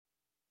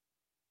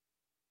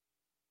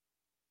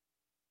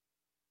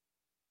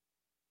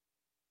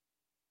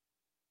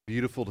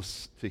Beautiful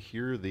to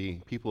hear the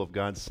people of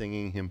God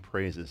singing him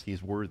praises.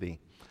 He's worthy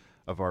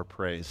of our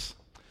praise.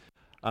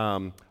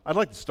 I'd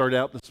like to start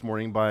out this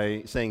morning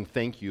by saying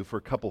thank you for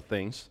a couple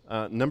things.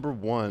 Number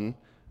one,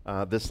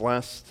 this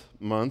last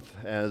month,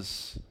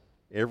 as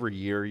every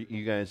year,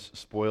 you guys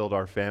spoiled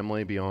our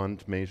family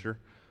beyond measure.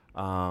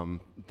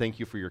 Thank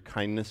you for your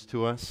kindness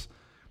to us.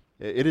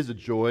 It is a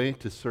joy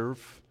to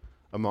serve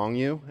among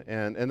you,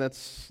 and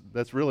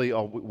that's really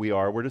all we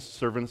are. We're just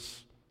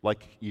servants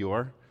like you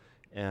are.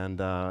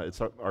 And it's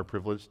our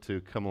privilege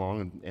to come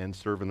along and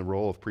serve in the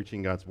role of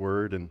preaching God's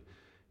word and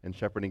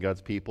shepherding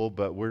God's people.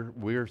 But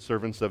we're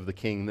servants of the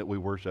King that we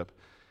worship.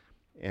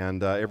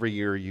 And every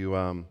year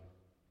you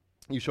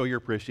show your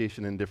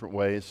appreciation in different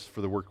ways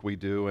for the work we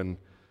do. And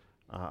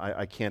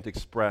I can't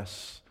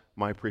express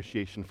my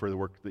appreciation for the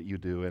work that you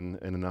do in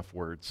enough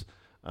words.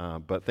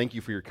 But thank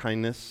you for your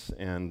kindness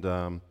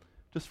and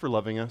just for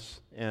loving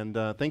us. And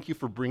thank you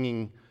for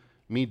bringing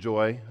me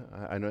joy.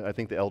 I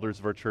think the elders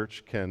of our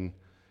church can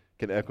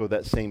echo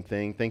that same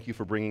thing. Thank you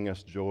for bringing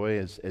us joy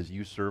as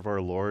you serve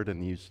our Lord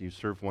and you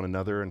serve one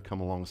another and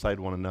come alongside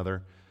one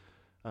another,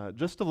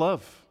 just to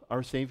love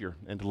our Savior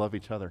and to love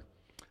each other.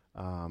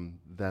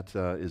 That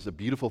is a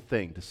beautiful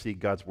thing to see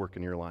God's work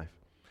in your life.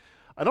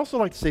 I'd also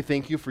like to say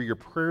thank you for your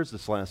prayers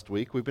this last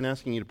week. We've been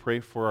asking you to pray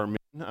for our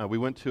men. We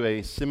went to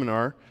a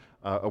seminar,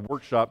 a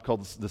workshop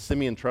called the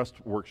Simeon Trust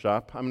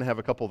Workshop. I'm going to have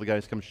a couple of the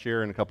guys come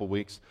share in a couple of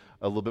weeks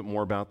a little bit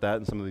more about that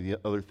and some of the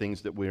other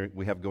things that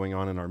we have going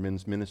on in our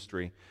men's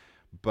ministry.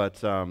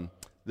 But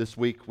this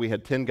week we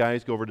had 10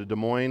 guys go over to Des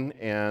Moines,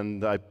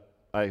 and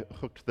I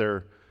hooked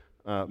their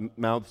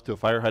mouths to a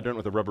fire hydrant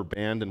with a rubber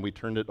band, and we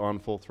turned it on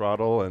full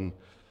throttle, and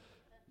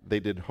they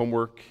did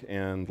homework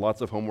and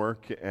lots of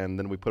homework, and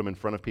then we put them in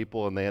front of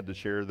people, and they had to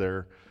share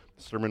their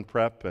sermon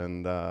prep,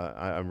 and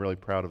I'm really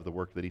proud of the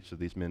work that each of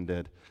these men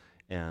did,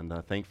 and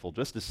thankful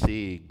just to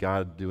see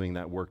God doing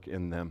that work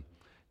in them,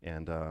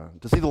 and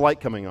to see the light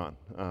coming on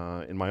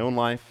in my own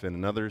life and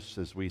in others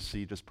as we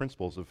see just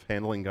principles of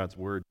handling God's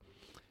Word.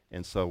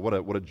 And so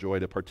what a joy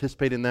to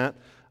participate in that.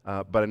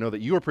 But I know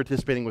that you are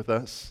participating with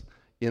us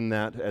in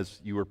that as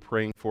you were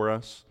praying for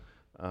us.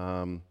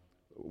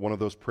 One of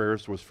those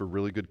prayers was for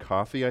really good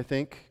coffee, I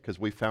think, because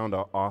we found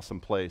an awesome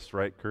place,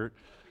 right, Kurt?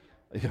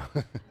 Yeah.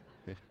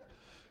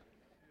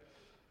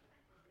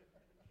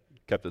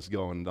 Kept us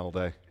going all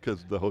day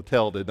because the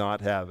hotel did not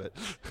have it.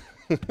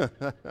 It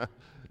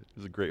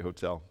was a great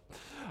hotel.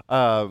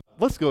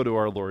 Let's go to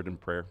our Lord in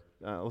prayer.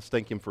 Let's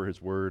thank Him for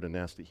His word and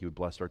ask that He would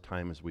bless our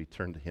time as we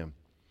turn to Him.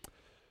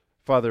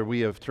 Father, we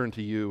have turned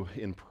to you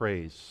in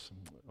praise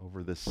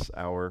over this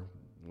hour.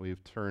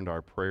 We've turned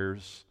our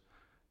prayers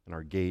and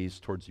our gaze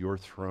towards your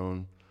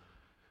throne.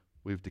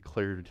 We've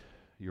declared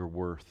your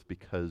worth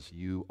because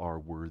you are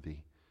worthy,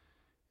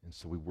 and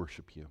so we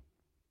worship you.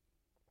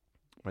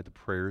 Might the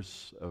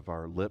prayers of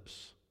our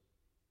lips,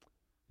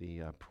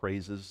 the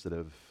praises that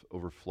have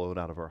overflowed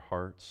out of our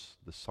hearts,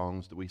 the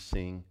songs that we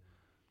sing,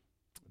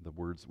 the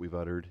words that we've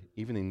uttered,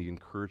 even in the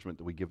encouragement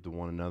that we give to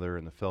one another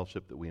and the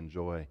fellowship that we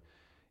enjoy,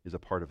 is a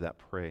part of that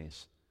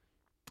praise.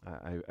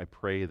 I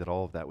pray that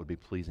all of that would be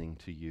pleasing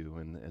to you,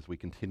 and as we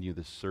continue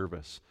this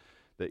service,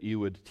 that you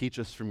would teach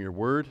us from your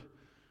word.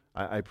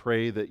 I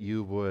pray that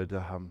you would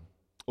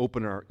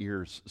open our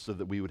ears so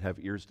that we would have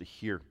ears to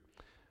hear.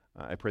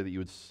 I pray that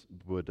you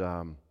would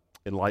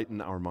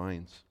enlighten our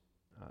minds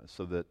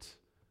so that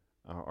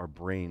our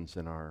brains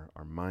and our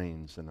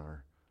minds and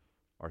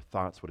our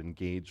thoughts would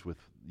engage with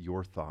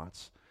your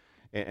thoughts.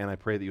 And I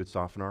pray that you would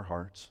soften our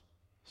hearts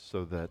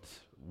so that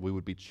we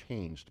would be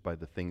changed by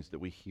the things that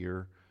we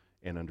hear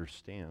and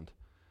understand.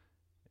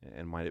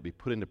 And might it be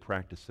put into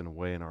practice in a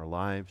way in our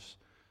lives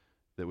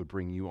that would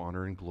bring you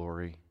honor and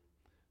glory,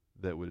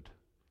 that would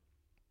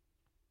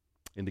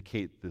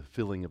indicate the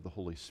filling of the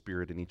Holy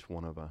Spirit in each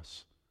one of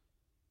us,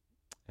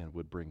 and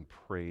would bring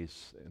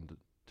praise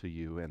to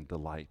you and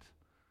delight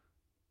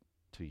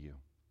to you.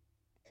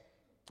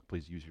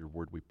 Please use your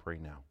word, we pray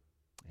now.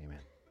 Amen.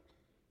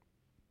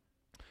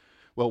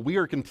 Well, we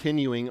are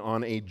continuing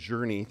on a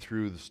journey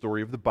through the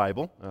story of the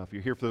Bible. If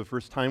you're here for the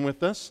first time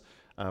with us,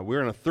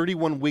 we're on a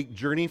 31-week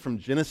journey from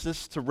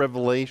Genesis to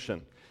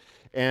Revelation.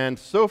 And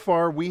so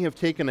far, we have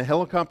taken a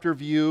helicopter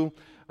view.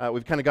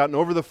 We've kind of gotten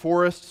over the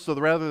forest, so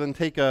that rather than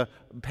take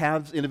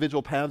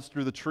individual paths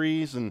through the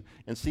trees and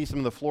see some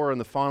of the flora and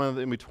the fauna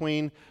in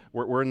between,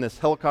 we're in this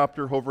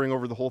helicopter hovering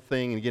over the whole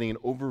thing and getting an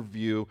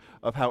overview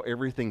of how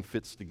everything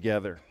fits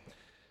together.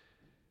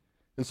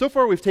 And so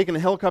far, we've taken a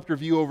helicopter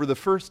view over the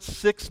first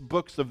 6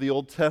 books of the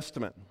Old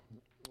Testament.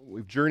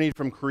 We've journeyed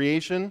from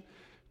creation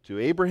to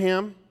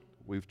Abraham.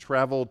 We've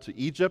traveled to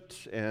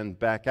Egypt and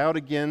back out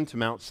again to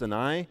Mount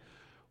Sinai,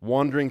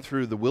 wandering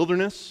through the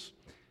wilderness,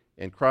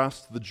 and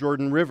crossed the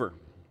Jordan River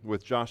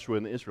with Joshua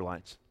and the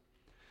Israelites.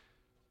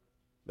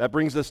 That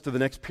brings us to the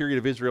next period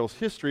of Israel's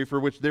history, for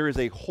which there is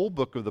a whole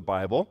book of the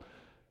Bible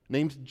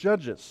named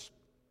Judges.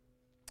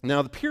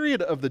 Now, the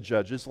period of the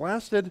Judges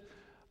lasted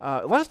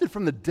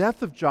from the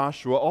death of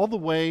Joshua all the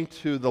way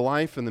to the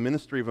life and the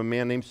ministry of a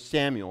man named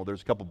Samuel.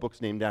 There's a couple books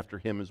named after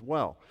him as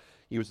well.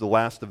 He was the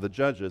last of the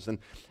judges. And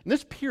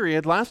this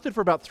period lasted for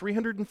about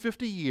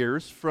 350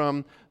 years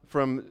from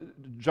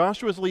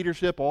Joshua's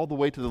leadership all the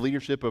way to the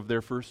leadership of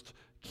their first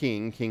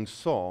king, King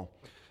Saul.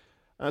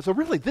 So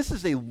really, this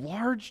is a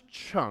large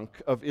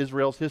chunk of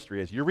Israel's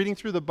history. As you're reading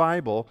through the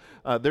Bible,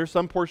 there's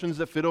some portions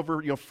that fit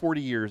over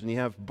 40 years, and you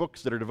have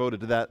books that are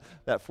devoted to that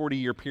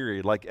 40-year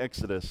period, like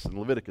Exodus and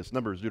Leviticus,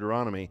 Numbers,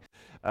 Deuteronomy.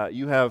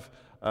 You have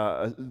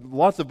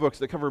lots of books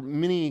that cover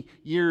many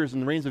years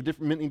and the reigns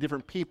of many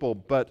different people.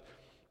 But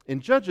in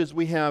Judges,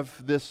 we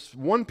have this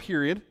one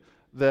period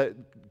that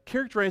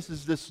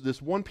characterizes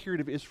this one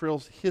period of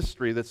Israel's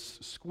history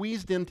that's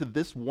squeezed into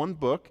this one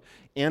book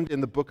and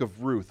in the book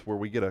of Ruth, where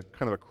we get a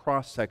kind of a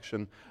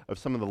cross-section of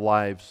some of the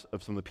lives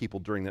of some of the people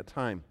during that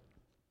time.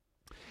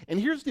 And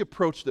here's the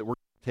approach that we're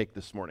going to take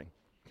this morning.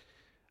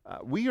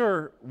 We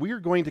are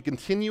going to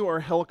continue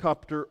our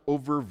helicopter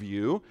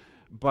overview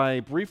by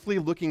briefly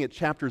looking at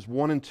chapters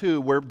 1 and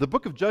 2, where the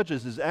book of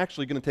Judges is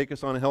actually going to take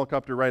us on a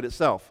helicopter ride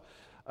itself.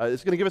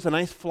 It's going to give us a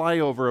nice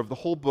flyover of the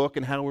whole book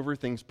and how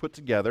everything's put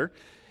together.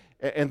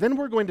 And then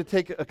we're going to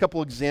take a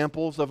couple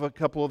examples of a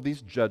couple of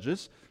these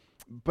judges.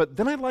 But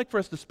then I'd like for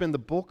us to spend the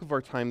bulk of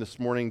our time this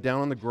morning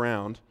down on the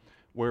ground,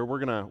 where we're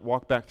going to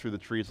walk back through the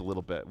trees a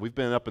little bit. We've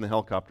been up in the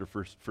helicopter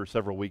for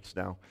several weeks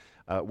now.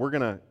 We're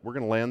going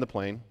to land the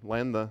plane,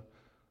 land the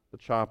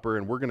chopper,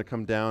 and we're going to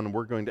come down and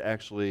we're going to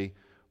actually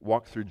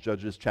walk through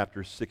Judges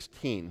chapter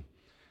 16.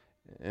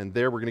 And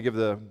there we're going to give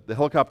the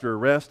helicopter a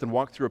rest and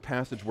walk through a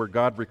passage where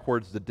God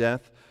records the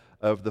death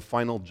of the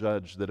final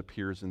judge that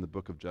appears in the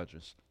book of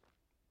Judges.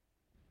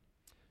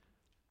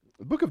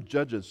 The book of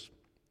Judges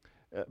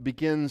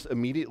begins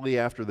immediately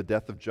after the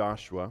death of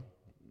Joshua,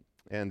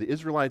 and the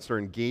Israelites are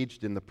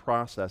engaged in the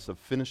process of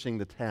finishing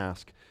the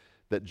task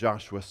that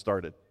Joshua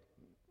started.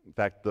 In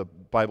fact, the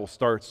Bible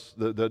starts,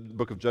 the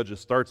book of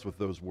Judges starts with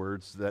those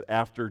words that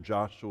after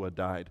Joshua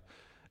died.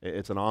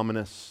 It's an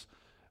ominous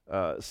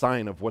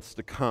sign of what's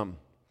to come.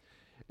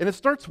 And it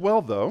starts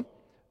well, though.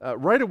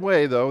 Right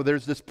away, though,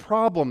 there's this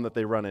problem that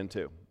they run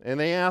into. And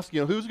they ask,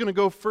 who's going to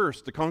go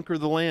first to conquer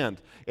the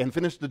land and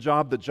finish the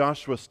job that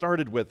Joshua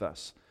started with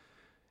us?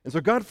 And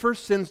so God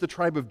first sends the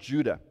tribe of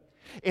Judah.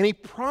 And he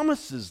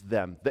promises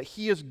them that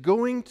he is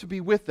going to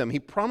be with them. He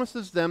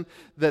promises them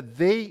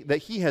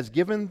that he has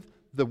given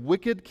the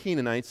wicked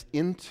Canaanites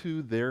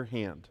into their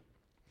hand.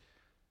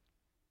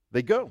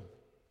 They go,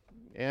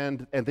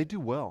 and they do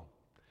well.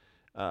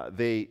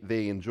 They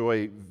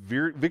enjoy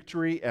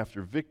victory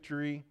after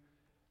victory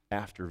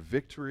after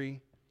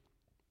victory,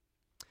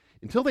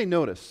 until they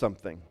notice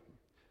something,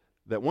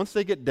 that once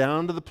they get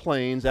down to the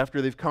plains, after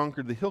they've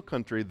conquered the hill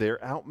country,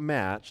 they're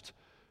outmatched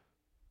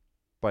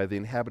by the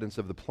inhabitants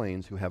of the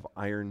plains who have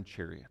iron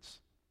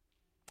chariots.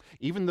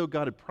 Even though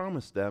God had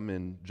promised them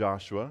in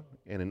Joshua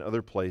and in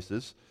other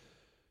places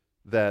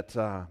that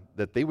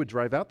they would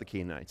drive out the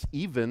Canaanites,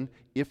 even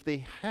if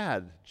they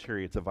had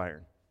chariots of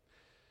iron.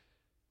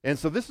 And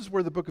so this is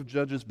where the book of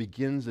Judges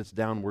begins its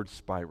downward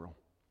spiral.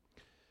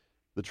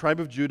 The tribe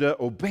of Judah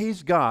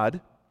obeys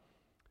God,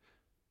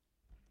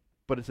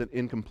 but it's an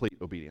incomplete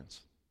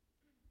obedience.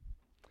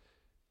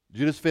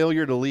 Judah's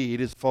failure to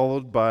lead is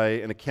followed by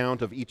an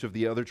account of each of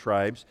the other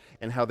tribes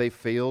and how they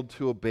failed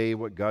to obey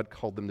what God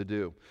called them to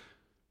do.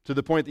 To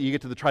the point that you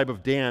get to the tribe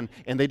of Dan,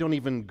 and they don't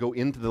even go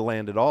into the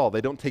land at all.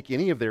 They don't take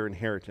any of their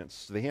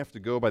inheritance. They have to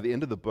go by the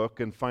end of the book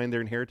and find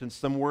their inheritance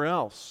somewhere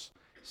else,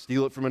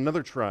 steal it from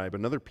another tribe,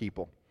 another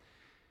people.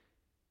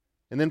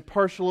 And then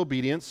partial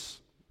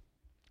obedience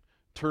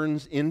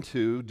turns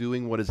into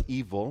doing what is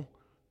evil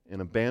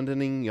and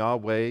abandoning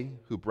Yahweh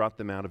who brought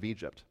them out of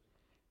Egypt.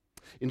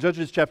 In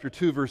Judges chapter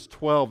 2, verse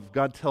 12,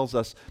 God tells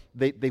us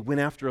they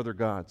went after other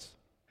gods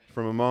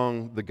from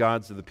among the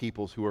gods of the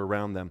peoples who were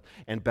around them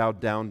and bowed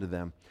down to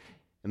them.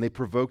 And they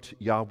provoked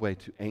Yahweh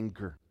to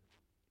anger.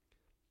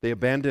 They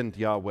abandoned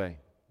Yahweh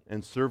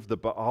and served the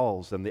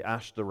Baals and the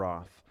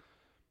Ashtaroth.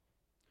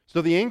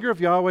 So the anger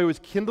of Yahweh was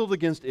kindled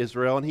against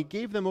Israel, and he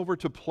gave them over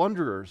to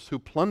plunderers who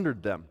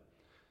plundered them.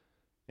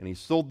 And he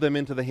sold them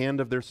into the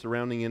hand of their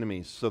surrounding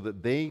enemies so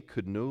that they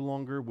could no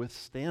longer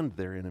withstand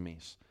their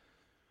enemies.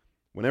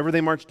 Whenever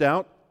they marched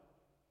out,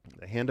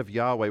 the hand of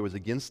Yahweh was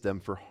against them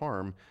for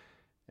harm,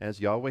 as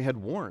Yahweh had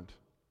warned,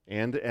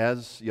 and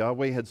as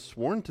Yahweh had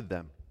sworn to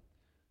them.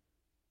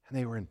 And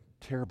they were in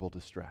terrible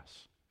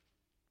distress.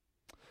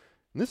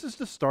 And this is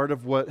the start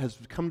of what has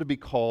come to be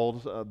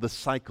called the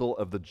cycle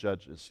of the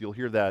judges. You'll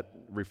hear that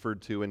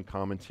referred to in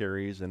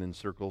commentaries and in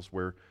circles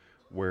where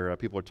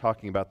people are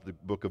talking about the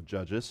book of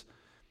Judges.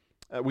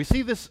 We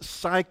see this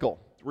cycle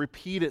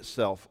repeat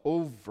itself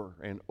over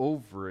and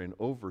over and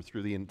over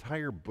through the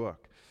entire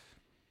book.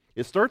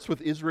 It starts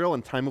with Israel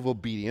in time of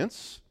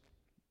obedience,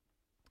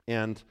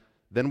 and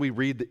then we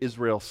read that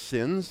Israel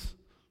sins,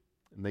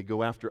 and they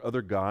go after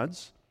other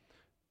gods.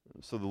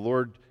 So the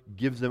Lord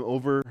gives them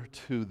over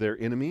to their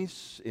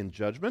enemies in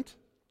judgment.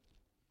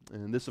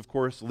 And this, of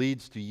course,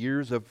 leads to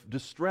years of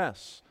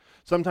distress,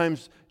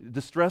 sometimes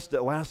distress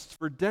that lasts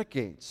for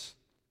decades.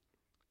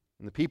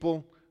 And the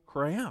people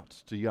cry out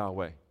to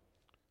Yahweh.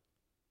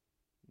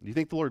 Do you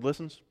think the Lord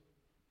listens?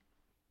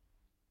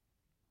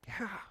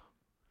 Yeah.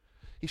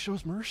 He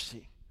shows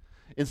mercy.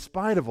 In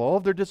spite of all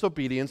of their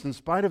disobedience, in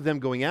spite of them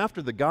going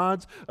after the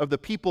gods of the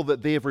people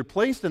that they have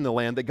replaced in the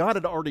land that God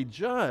had already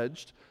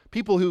judged,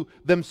 people who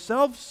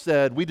themselves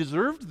said, we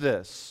deserved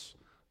this.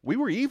 We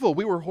were evil.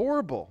 We were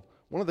horrible.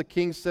 One of the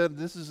kings said,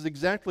 this is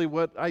exactly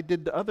what I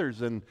did to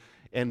others, and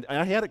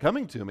I had it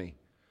coming to me.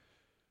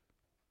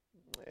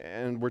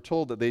 And we're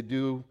told that they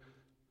do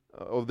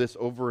this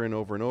over and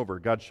over and over.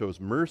 God shows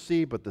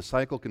mercy, but the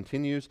cycle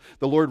continues.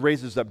 The Lord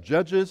raises up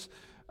judges.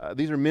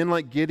 These are men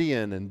like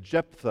Gideon and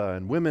Jephthah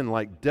and women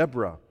like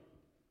Deborah.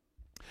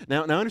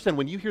 Now understand,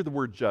 when you hear the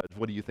word judge,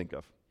 what do you think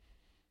of?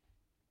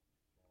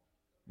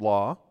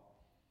 Law.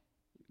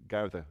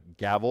 Guy with a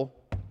gavel,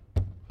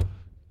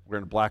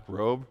 wearing a black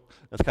robe.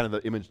 That's kind of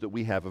the image that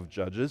we have of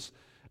judges.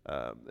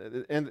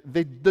 And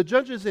the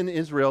judges in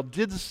Israel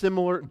did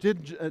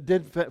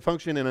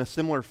function in a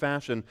similar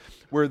fashion,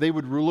 where they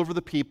would rule over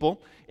the people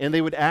and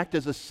they would act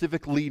as a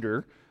civic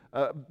leader,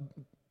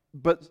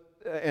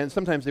 and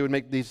sometimes they would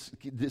make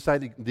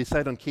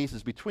decide on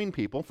cases between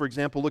people. For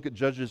example, look at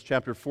Judges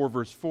chapter 4,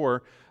 verse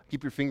 4.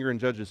 Keep your finger in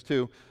Judges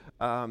 2.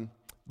 But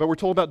we're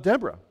told about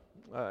Deborah.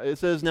 It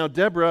says, now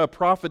Deborah, a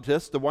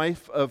prophetess, the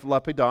wife of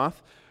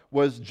Lapidoth,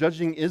 was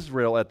judging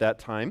Israel at that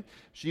time.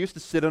 She used to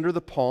sit under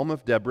the palm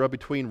of Deborah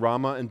between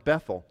Ramah and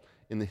Bethel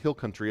in the hill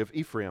country of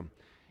Ephraim.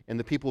 And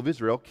the people of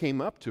Israel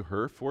came up to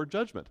her for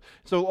judgment.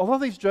 So a lot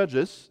of these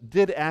judges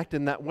did act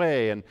in that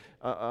way, and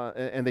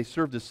they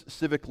served as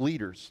civic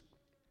leaders.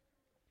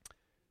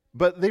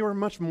 But they were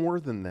much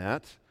more than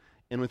that.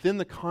 And within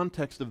the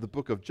context of the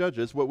book of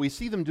Judges, what we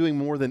see them doing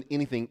more than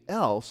anything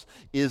else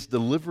is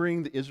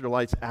delivering the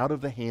Israelites out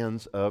of the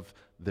hands of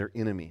their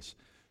enemies.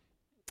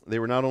 They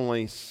were not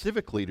only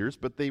civic leaders,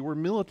 but they were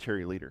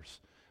military leaders.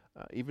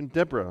 Even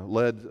Deborah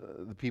led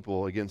the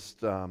people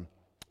against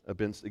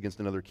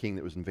another king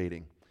that was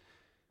invading.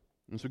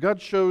 And so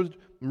God showed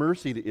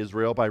mercy to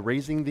Israel by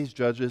raising these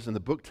judges, and the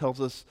book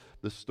tells us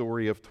the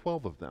story of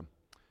 12 of them.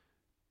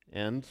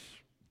 And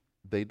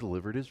they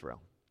delivered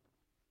Israel.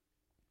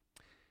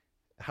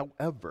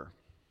 However,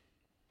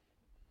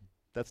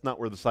 that's not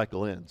where the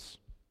cycle ends,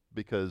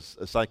 because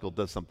a cycle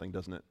does something,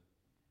 doesn't it?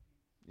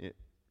 It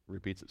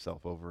repeats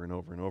itself over and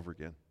over and over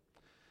again.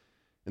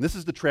 And this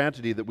is the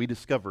tragedy that we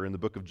discover in the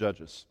book of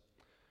Judges.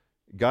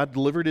 God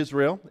delivered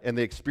Israel, and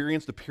they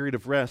experienced a period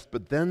of rest,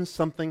 but then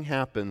something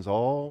happens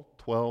all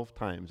 12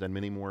 times, and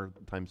many more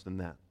times than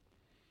that.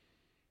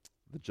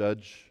 The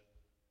judge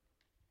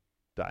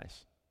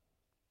dies.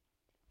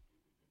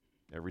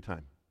 Every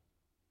time.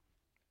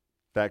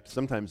 In fact,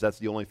 sometimes that's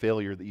the only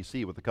failure that you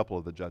see with a couple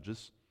of the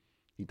judges.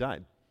 He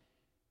died.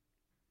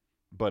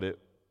 But it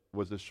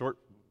was a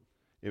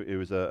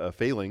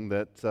failing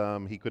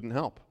that he couldn't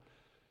help.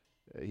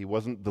 He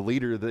wasn't the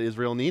leader that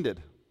Israel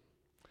needed.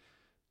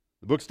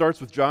 The book starts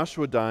with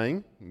Joshua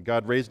dying.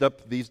 God raised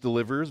up these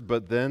deliverers,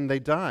 but then they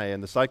die,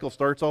 and the cycle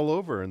starts all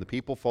over, and the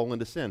people fall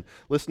into sin.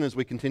 Listen as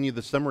we continue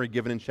the summary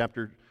given in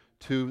chapter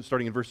 2,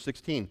 starting in verse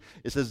 16.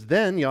 It says,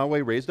 then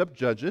Yahweh raised up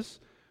judges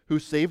who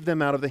saved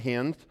them out of the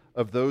hand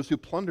of those who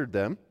plundered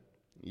them.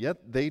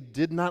 Yet they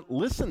did not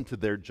listen to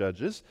their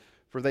judges,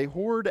 for they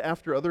whored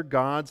after other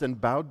gods and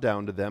bowed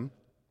down to them.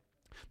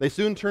 They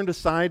soon turned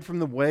aside from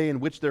the way in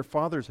which their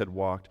fathers had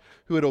walked,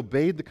 who had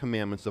obeyed the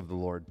commandments of the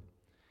Lord.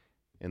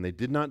 And they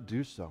did not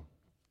do so.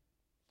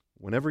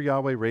 Whenever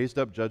Yahweh raised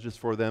up judges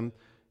for them,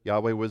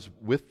 Yahweh was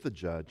with the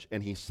judge,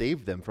 and he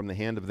saved them from the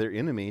hand of their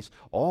enemies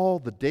all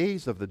the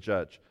days of the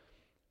judge.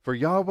 For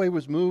Yahweh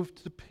was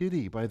moved to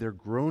pity by their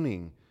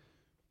groaning,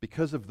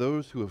 because of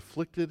those who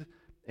afflicted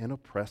and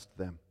oppressed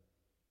them.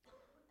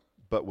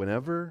 But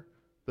whenever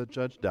the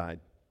judge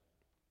died,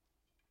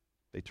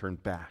 they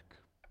turned back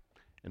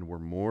and were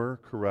more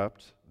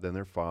corrupt than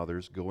their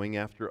fathers, going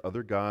after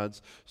other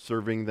gods,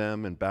 serving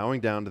them and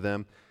bowing down to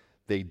them.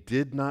 They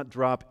did not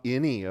drop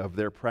any of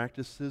their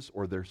practices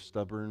or their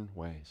stubborn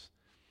ways.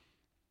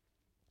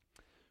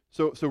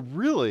 So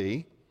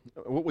really,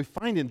 what we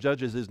find in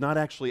Judges is not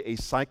actually a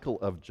cycle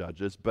of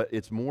judges, but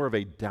it's more of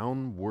a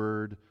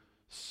downward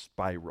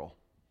spiral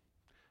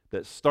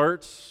that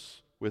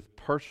starts with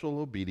partial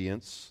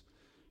obedience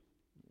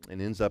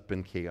and ends up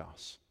in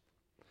chaos.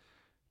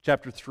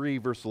 Chapter 3,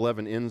 verse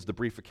 11 ends the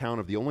brief account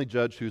of the only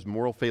judge whose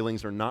moral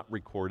failings are not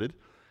recorded.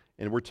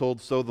 And we're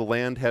told, so the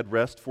land had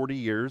rest 40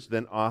 years,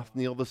 then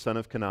Othniel the son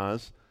of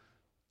Kenaz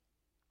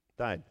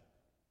died.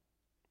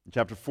 In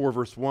chapter 4,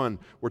 verse 1,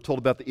 we're told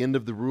about the end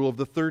of the rule of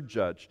the third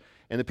judge.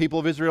 And the people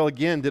of Israel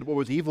again did what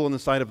was evil in the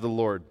sight of the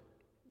Lord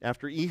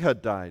after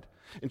Ehud died.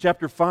 In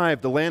chapter 5,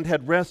 the land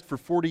had rest for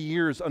 40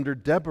 years under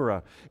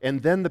Deborah,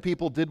 and then the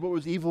people did what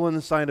was evil in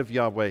the sight of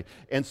Yahweh.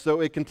 And so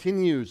it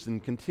continues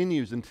and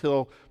continues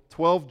until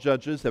 12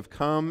 judges have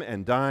come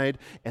and died,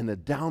 and the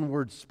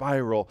downward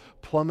spiral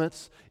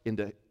plummets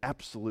into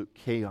absolute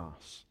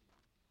chaos.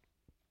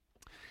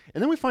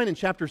 And then we find in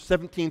chapters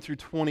 17 through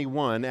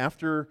 21,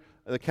 after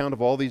the account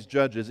of all these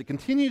judges, it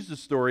continues the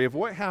story of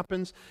what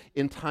happens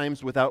in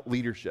times without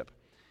leadership.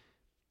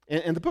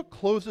 And the book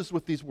closes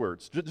with these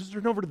words. Just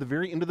turn over to the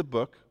very end of the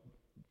book,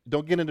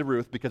 Don't get into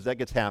Ruth because that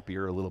gets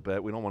happier a little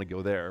bit. We don't want to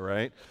go there,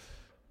 right?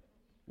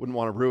 Wouldn't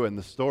want to ruin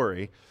the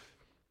story.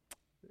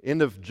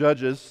 End of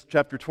Judges,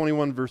 chapter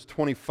 21, verse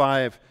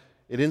 25.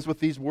 It ends with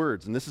these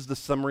words, and this is the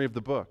summary of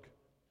the book.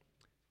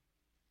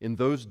 In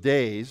those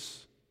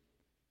days,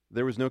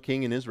 there was no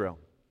king in Israel.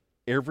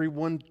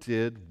 Everyone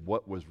did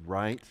what was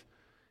right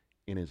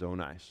in his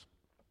own eyes.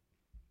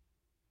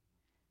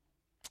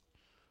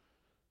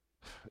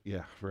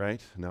 Yeah,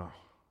 right? No.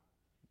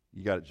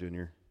 You got it,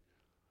 Junior.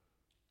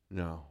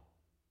 No.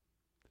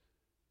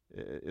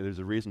 There's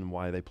a reason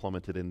why they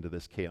plummeted into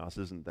this chaos,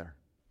 isn't there?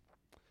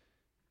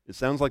 It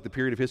sounds like the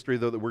period of history,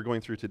 though, that we're going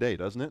through today,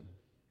 doesn't it?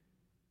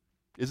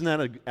 Isn't that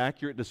an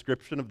accurate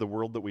description of the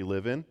world that we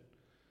live in?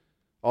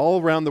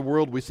 All around the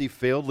world, we see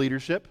failed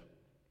leadership.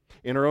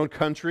 In our own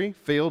country,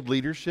 failed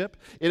leadership.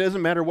 It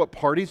doesn't matter what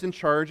party's in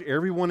charge,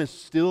 everyone is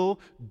still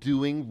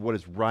doing what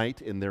is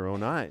right in their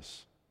own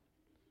eyes.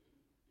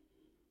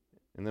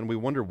 And then we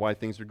wonder why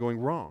things are going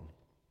wrong.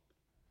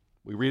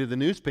 We read in the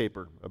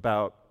newspaper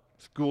about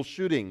school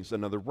shootings,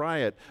 another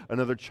riot,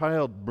 another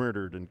child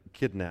murdered and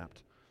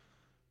kidnapped,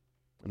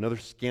 another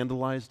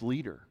scandalized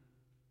leader.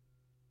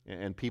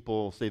 And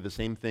people say the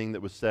same thing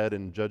that was said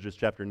in Judges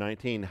chapter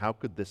 19. How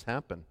could this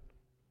happen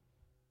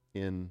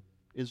in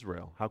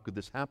Israel? How could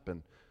this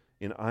happen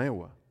in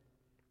Iowa?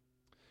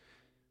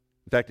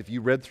 In fact, if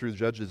you read through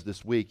Judges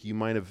this week, you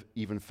might have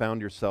even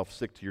found yourself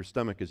sick to your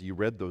stomach as you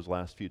read those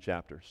last few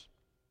chapters.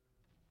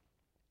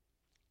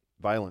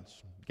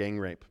 Violence, gang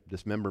rape,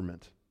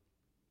 dismemberment.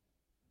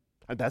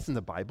 And that's in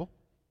the Bible?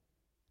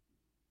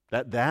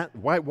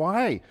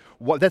 Why?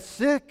 That's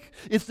sick.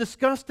 It's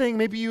disgusting.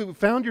 Maybe you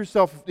found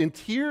yourself in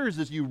tears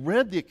as you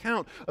read the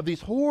account of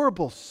these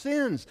horrible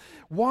sins.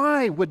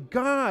 Why would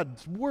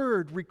God's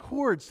word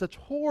record such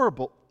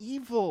horrible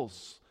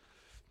evils?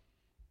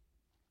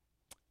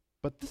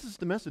 But this is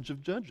the message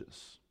of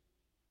Judges.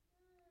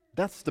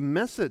 That's the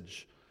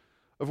message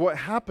of what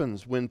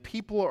happens when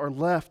people are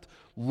left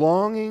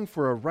longing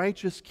for a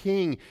righteous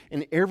king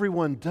and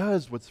everyone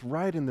does what's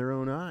right in their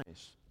own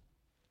eyes.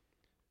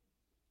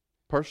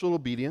 Partial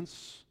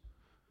obedience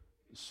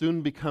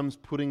soon becomes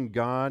putting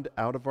God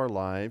out of our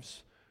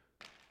lives,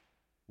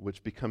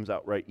 which becomes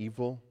outright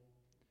evil,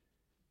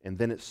 and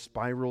then it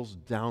spirals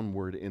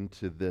downward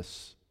into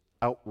this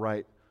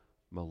outright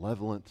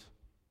malevolent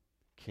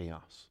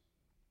chaos.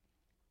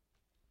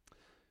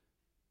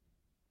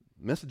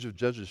 The message of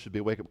Judges should be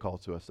a wake-up call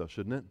to us, though,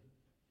 shouldn't it?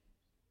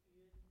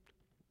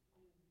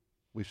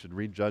 We should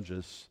read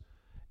Judges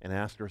and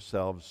ask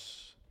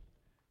ourselves,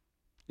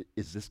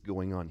 is this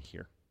going on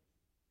here?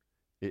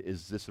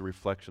 Is this a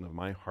reflection of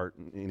my heart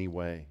in any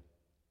way?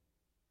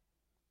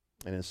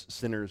 And as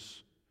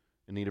sinners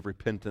in need of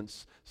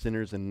repentance,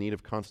 sinners in need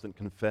of constant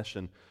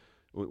confession,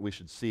 we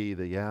should see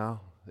that, yeah,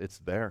 it's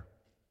there.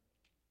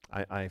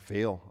 I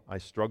fail. I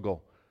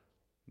struggle.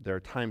 There are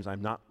times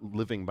I'm not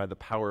living by the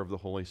power of the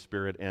Holy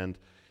Spirit, and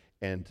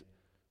there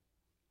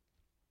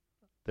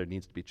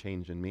needs to be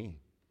change in me.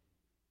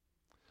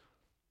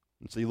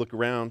 And so you look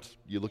around,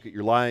 you look at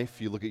your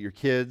life, you look at your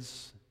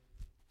kids,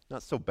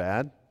 not so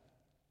bad.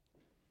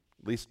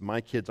 At least my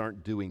kids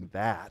aren't doing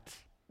that.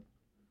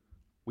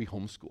 We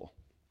homeschool.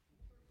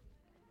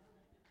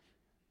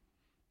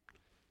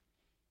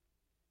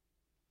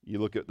 You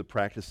look at the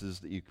practices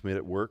that you commit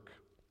at work.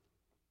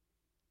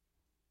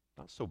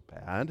 Not so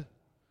bad.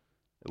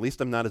 At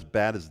least I'm not as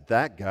bad as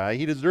that guy.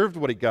 He deserved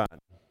what he got.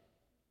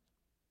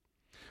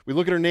 We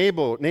look at our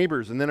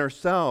neighbors and then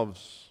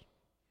ourselves.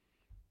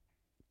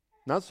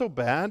 Not so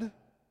bad.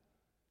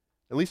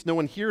 At least no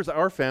one hears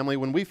our family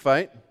when we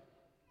fight.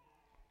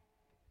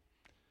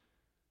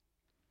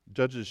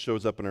 Judges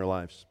shows up in our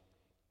lives,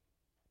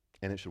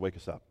 and it should wake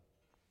us up.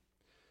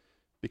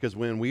 Because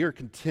when we are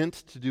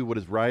content to do what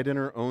is right in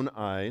our own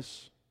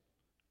eyes,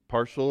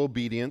 partial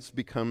obedience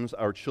becomes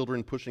our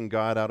children pushing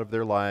God out of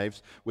their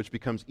lives, which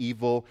becomes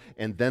evil,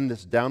 and then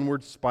this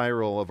downward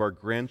spiral of our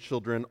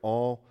grandchildren,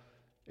 and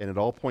it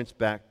all points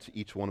back to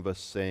each one of us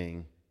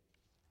saying,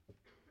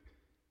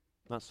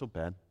 not so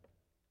bad.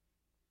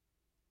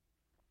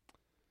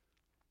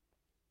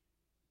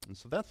 And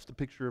so that's the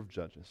picture of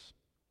Judges.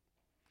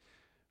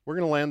 We're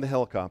going to land the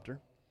helicopter.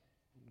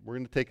 We're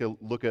going to take a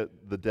look at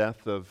the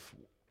death of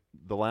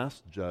the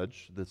last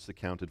judge that's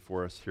accounted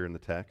for us here in the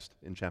text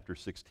in chapter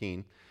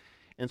 16.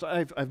 And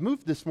so I've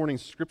moved this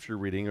morning's scripture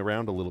reading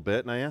around a little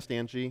bit, and I asked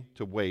Angie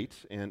to wait,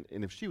 and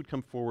if she would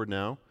come forward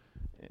now,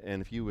 and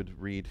if you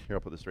would read, here,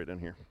 I'll put this right down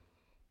here.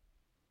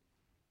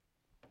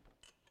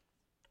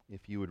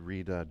 If you would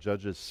read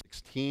Judges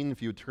 16,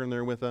 if you would turn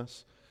there with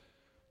us,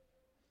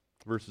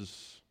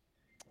 verses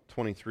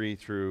 23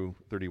 through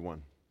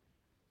 31.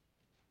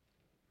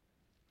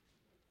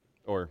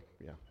 Yeah.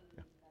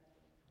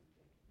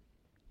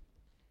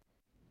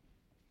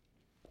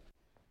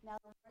 Now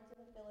the lords of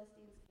the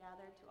Philistines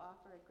gathered to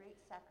offer a great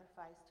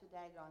sacrifice to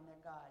Dagon their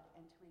god,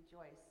 and to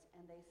rejoice.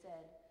 And they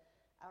said,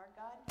 our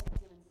God has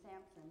given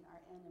Samson,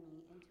 our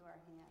enemy, into our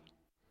hand.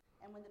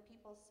 And when the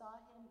people saw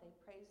him, they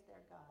praised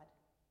their God.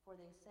 For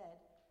they said,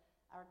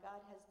 Our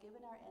God has given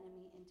our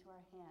enemy into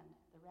our hand,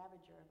 the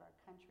ravager of our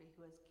country,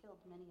 who has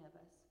killed many of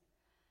us.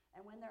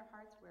 And when their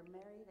hearts were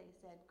merry, they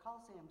said,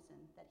 Call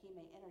Samson, that he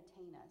may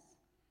entertain us.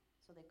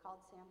 So they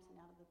called Samson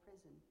out of the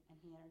prison, and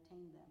he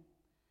entertained them.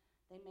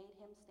 They made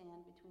him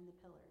stand between the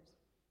pillars.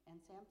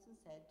 And Samson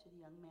said to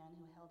the young man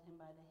who held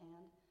him by the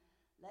hand,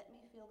 Let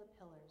me feel the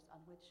pillars on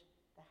which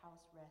the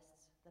house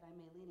rests, that I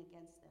may lean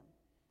against them.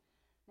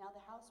 Now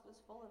the house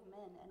was full of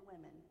men and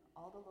women.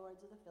 All the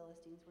lords of the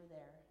Philistines were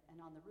there,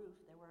 and on the roof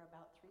there were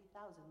about 3,000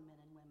 men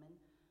and women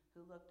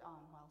who looked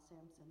on while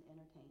Samson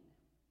entertained.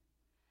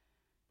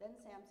 Then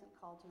Samson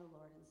called to the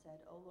Lord and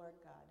said, O Lord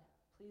God,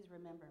 please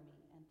remember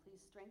me, and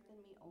please strengthen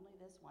me only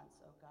this once,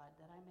 O God,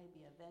 that I may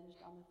be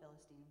avenged on the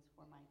Philistines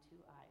for my 2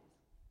 eyes.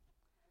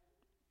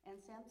 And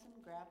Samson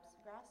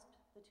grasped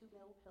the 2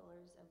 middle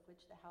pillars of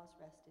which the house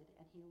rested,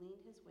 and he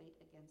leaned his weight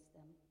against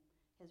them,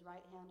 his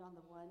right hand on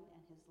the one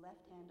and his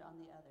left hand on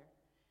the other.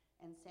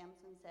 And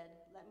Samson said,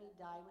 Let me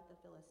die with the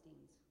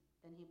Philistines.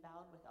 Then he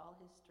bowed with all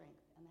his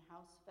strength, and the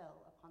house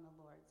fell upon the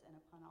lords and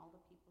upon all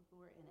the people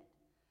who were in it.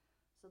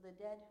 So the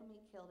dead whom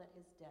he killed at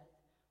his death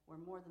were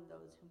more than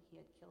those whom he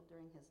had killed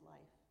during his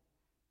life.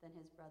 Then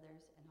his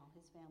brothers and all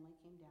his family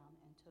came down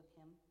and took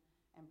him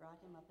and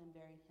brought him up and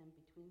buried him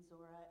between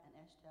Zorah and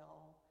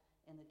Eshtaol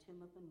in the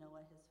tomb of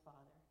Manoah his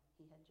father.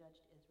 He had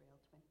judged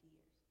Israel 20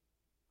 years.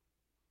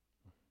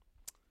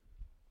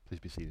 Please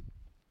be seated.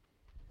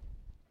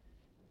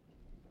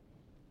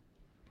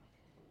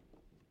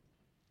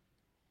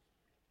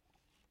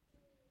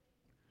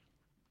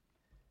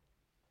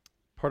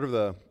 Part of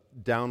the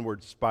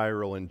downward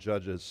spiral in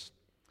Judges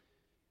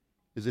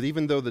is that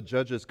even though the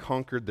judges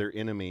conquered their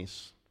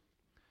enemies,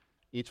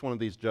 each one of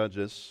these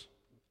judges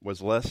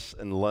was less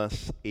and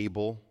less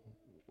able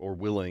or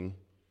willing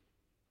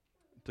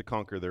to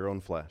conquer their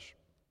own flesh.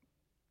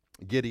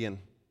 Gideon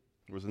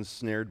was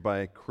ensnared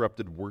by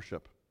corrupted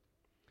worship.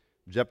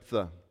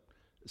 Jephthah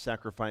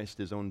sacrificed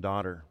his own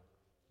daughter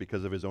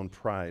because of his own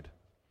pride.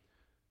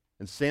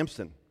 And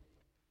Samson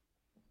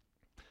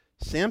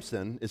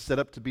is set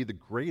up to be the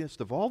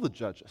greatest of all the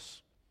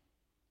judges.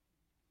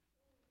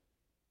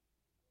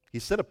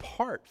 He's set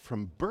apart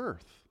from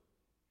birth.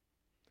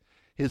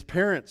 His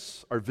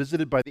parents are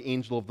visited by the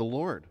angel of the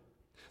Lord.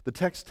 The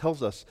text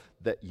tells us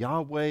that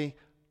Yahweh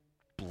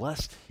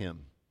blessed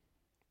him,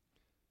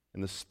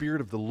 and the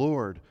Spirit of the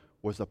Lord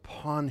was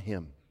upon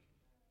him.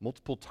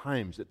 Multiple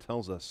times it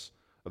tells us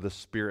of the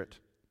Spirit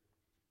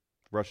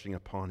rushing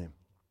upon him.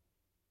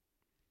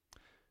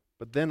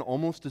 But then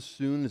almost as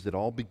soon as it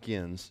all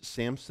begins,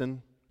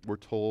 Samson, we're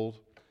told,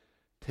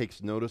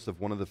 takes notice of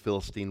one of the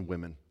Philistine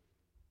women,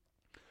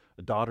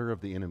 a daughter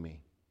of the enemy.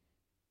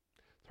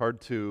 It's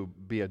hard to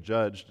be a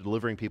judge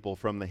delivering people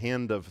from the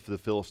hand of the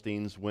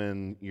Philistines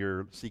when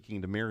you're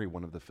seeking to marry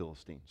one of the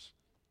Philistines.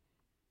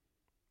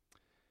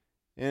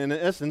 And in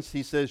essence,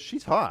 he says,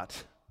 she's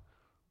hot.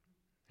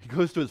 He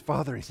goes to his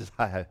father and he says,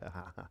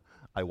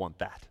 I want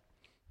that.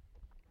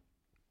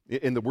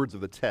 In the words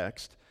of the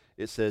text,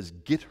 it says,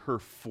 get her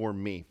for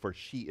me, for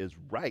she is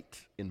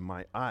right in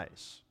my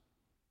eyes.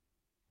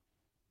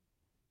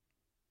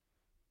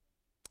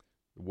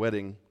 The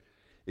wedding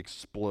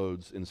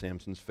explodes in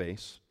Samson's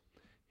face.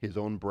 His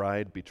own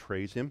bride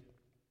betrays him.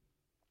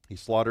 He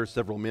slaughters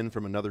several men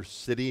from another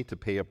city to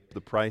pay up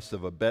the price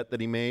of a bet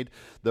that he made.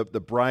 The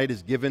bride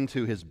is given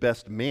to his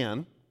best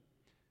man.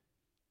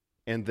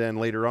 And then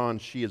later on,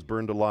 she is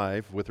burned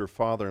alive with her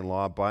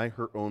father-in-law by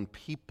her own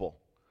people.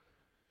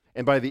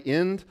 And by the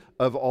end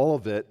of all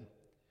of it,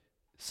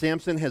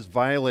 Samson has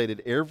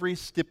violated every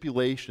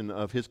stipulation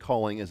of his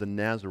calling as a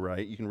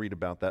Nazirite. You can read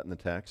about that in the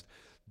text.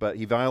 But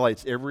he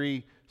violates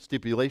every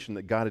stipulation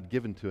that God had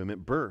given to him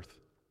at birth.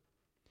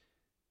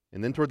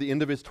 And then toward the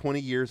end of his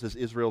 20 years as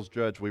Israel's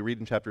judge, we read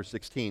in chapter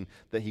 16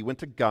 that he went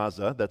to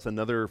Gaza. That's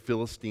another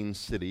Philistine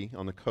city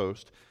on the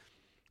coast.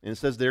 And it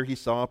says there he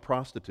saw a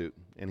prostitute,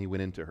 and he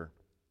went into her.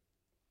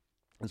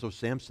 And so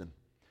Samson,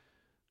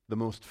 the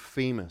most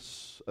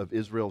famous of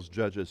Israel's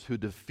judges, who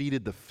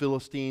defeated the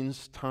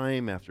Philistines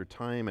time after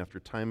time after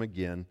time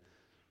again,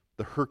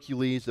 the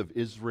Hercules of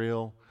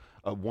Israel,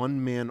 a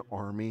one-man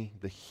army,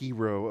 the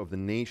hero of the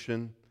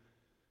nation,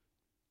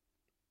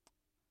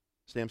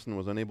 Samson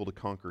was unable to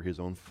conquer his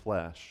own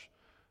flesh,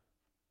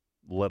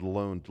 let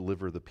alone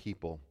deliver the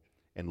people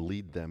and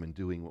lead them in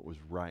doing what was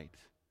right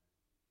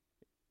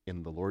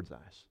in the Lord's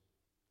eyes.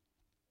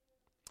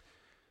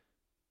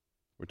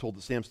 We're told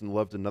that Samson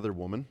loved another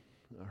woman.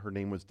 Her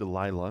name was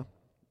Delilah.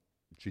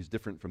 She's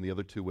different from the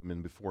other 2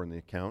 women before in the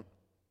account.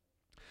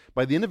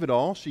 By the end of it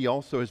all, she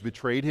also has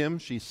betrayed him.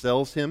 She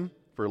sells him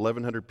for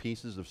 1,100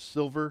 pieces of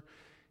silver,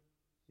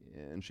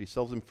 and she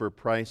sells him for a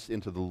price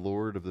to the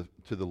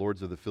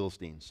lords of the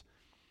Philistines.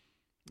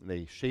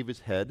 They shave his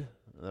head.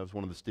 That was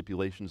one of the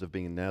stipulations of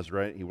being a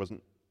Nazirite. He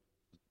wasn't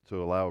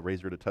to allow a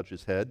razor to touch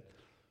his head,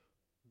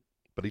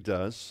 but he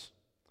does.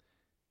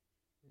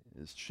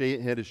 His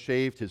head is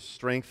shaved, his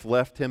strength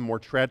left him. More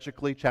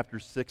tragically, chapter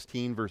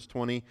 16, verse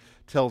 20,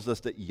 tells us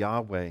that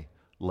Yahweh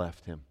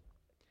left him.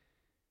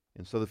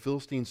 And so the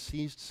Philistines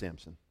seized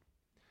Samson.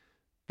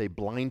 They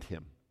blind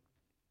him.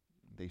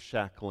 they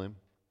shackle him,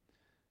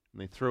 and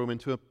they throw him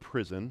into a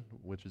prison,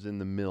 which is in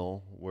the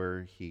mill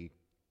where he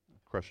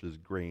crushes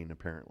grain,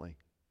 apparently.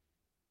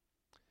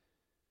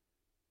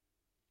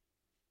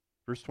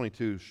 Verse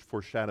 22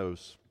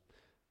 foreshadows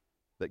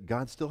that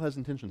God still has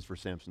intentions for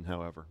Samson,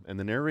 however. And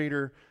the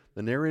narrator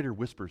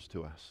whispers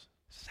to us,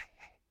 say,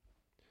 hey,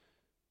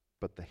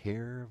 but the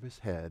hair of his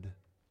head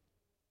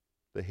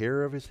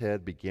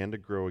began to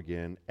grow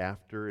again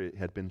after it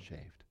had been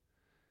shaved.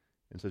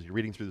 And so as you're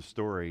reading through the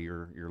story,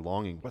 you're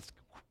longing, what's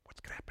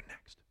going to happen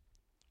next?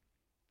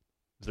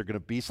 Is there going to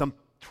be some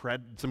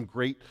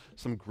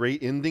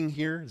great ending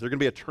here? Is there going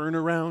to be a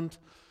turnaround?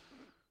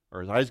 Or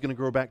are his eyes going to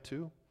grow back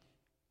too?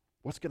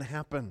 What's going to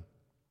happen?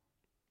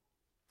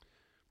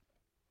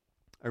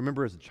 I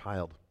remember as a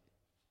child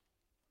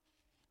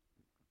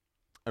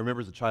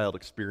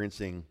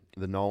experiencing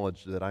the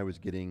knowledge that I was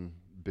getting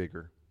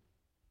bigger,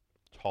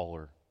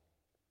 taller,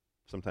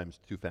 sometimes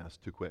too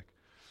fast, too quick.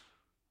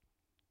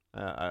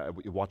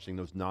 Watching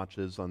those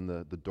notches on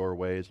the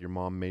doorways, your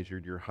mom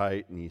measured your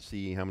height and you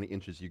see how many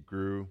inches you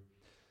grew.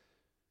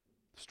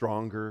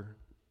 Stronger.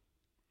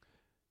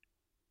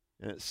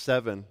 And at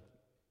 7,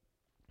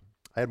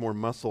 I had more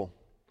muscle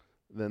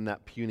than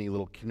that puny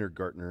little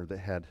kindergartner that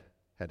had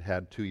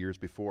 2 years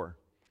before.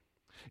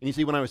 And you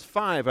see, when I was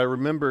 5, I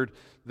remembered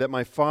that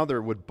my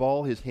father would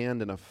ball his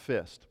hand in a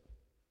fist,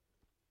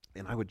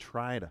 and I would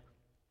try to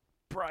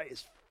pry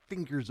his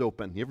fingers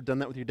open. You ever done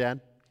that with your dad?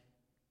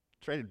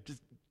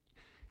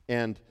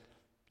 And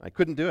I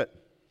couldn't do it.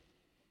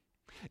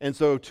 And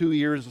so 2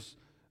 years,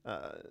 2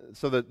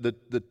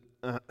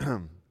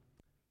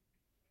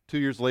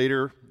 years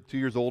later, 2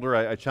 years older,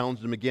 I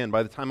challenged him again.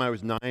 By the time I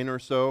was 9 or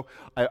so,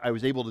 I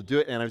was able to do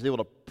it, and I was able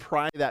to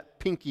pry that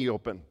pinky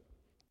open.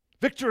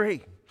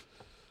 Victory!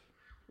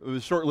 It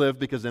was short-lived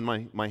because then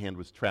my hand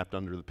was trapped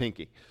under the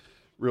pinky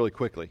really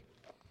quickly.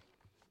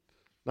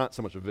 Not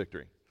so much a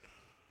victory.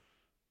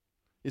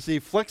 You see,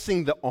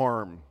 flexing the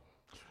arm,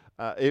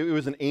 it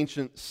was an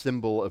ancient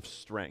symbol of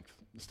strength.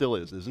 It still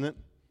is, isn't it?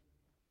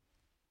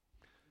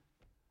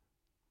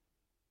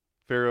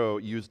 Pharaoh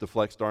used the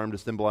flexed arm to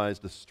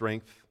symbolize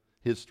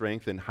his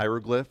strength in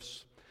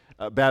hieroglyphs.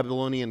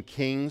 Babylonian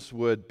kings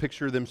would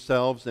picture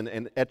themselves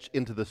and etch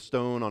into the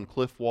stone on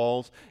cliff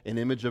walls an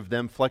image of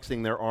them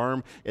flexing their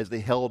arm as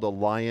they held a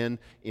lion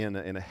in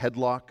a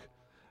headlock.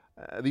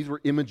 These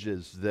were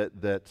images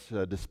that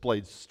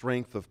displayed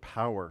strength of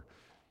power.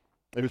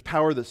 It was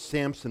power that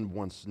Samson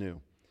once knew.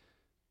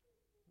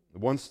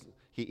 Once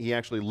he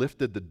actually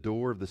lifted the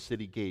door of the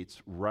city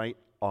gates right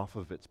off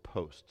of its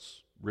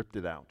posts, ripped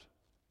it out,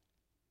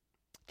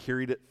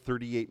 carried it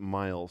 38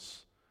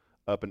 miles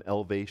up an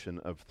elevation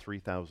of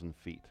 3,000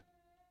 feet.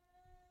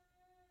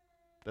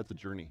 That's a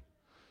journey.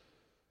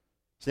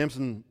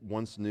 Samson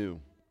once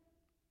knew,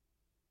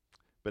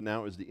 but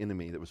now it was the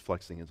enemy that was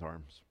flexing his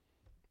arms.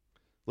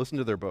 Listen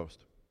to their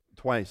boast.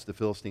 Twice the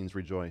Philistines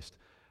rejoiced.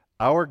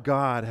 Our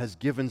God has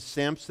given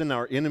Samson,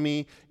 our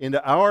enemy,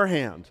 into our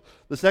hand.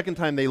 The second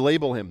time they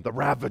label him the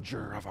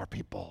ravager of our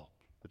people.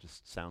 It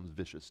just sounds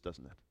vicious,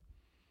 doesn't it?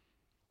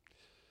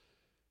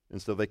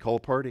 And so they call a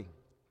party.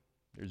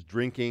 There's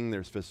drinking,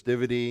 there's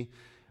festivity.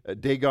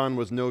 Dagon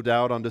was no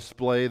doubt on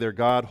display, their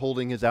god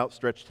holding his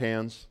outstretched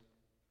hands,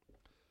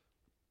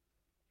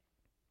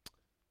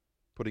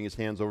 putting his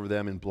hands over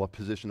them in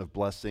position of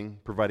blessing,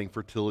 providing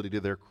fertility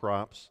to their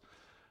crops.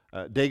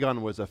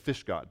 Dagon was a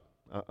fish god,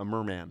 a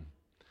merman.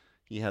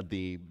 He had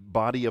the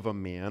body of a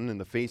man and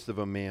the face of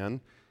a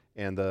man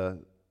and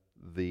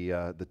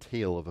the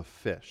tail of a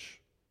fish.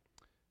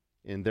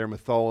 In their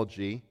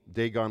mythology,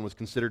 Dagon was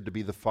considered to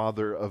be the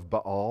father of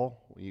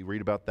Baal. You read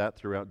about that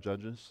throughout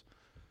Judges.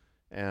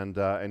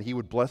 And he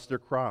would bless their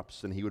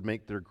crops, and he would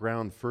make their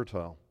ground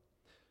fertile.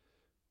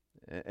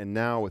 And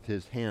now, with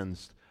his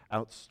hands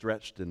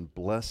outstretched in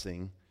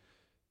blessing,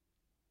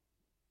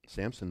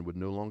 Samson would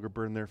no longer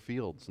burn their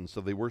fields. And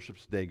so they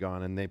worshiped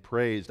Dagon, and they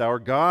praised, our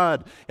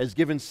God has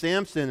given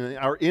Samson,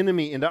 our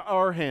enemy, into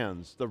our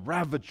hands, the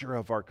ravager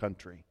of our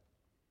country.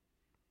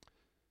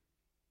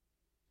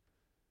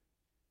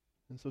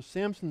 And so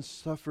Samson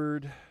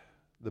suffered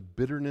the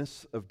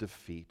bitterness of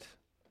defeat.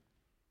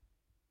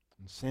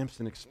 And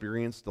Samson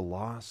experienced the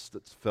loss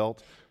that's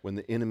felt when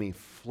the enemy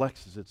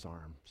flexes its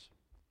arms.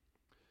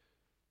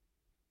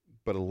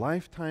 But a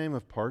lifetime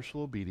of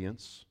partial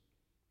obedience,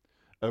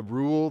 a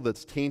rule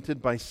that's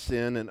tainted by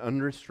sin and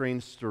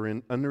unrestrained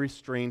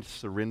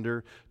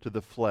surrender to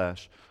the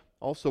flesh,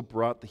 also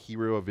brought the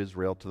hero of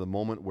Israel to the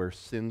moment where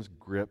sin's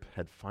grip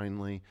had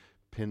finally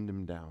pinned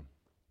him down.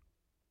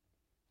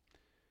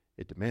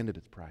 It demanded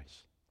its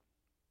price.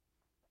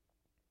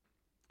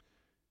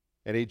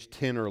 At age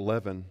 10 or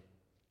 11,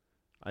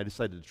 I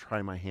decided to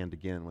try my hand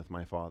again with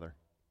my father.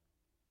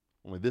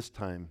 Only this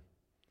time,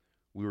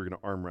 we were going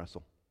to arm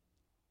wrestle.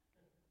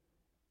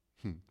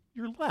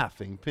 You're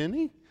laughing,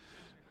 Penny.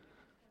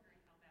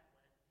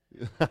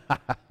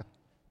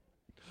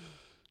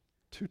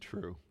 Too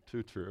true,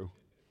 too true.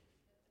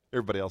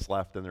 Everybody else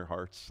laughed in their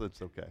hearts.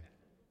 It's okay.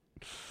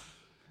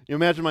 You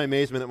imagine my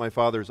amazement at my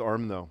father's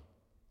arm, though.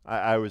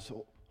 I was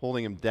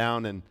holding him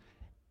down, and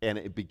and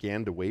it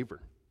began to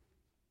waver.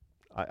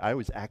 I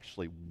was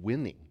actually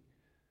winning.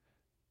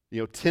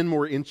 10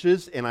 more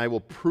inches, and I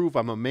will prove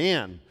I'm a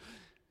man.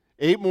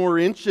 8 more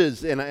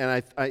inches, and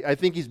I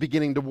think he's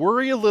beginning to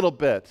worry a little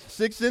bit.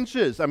 6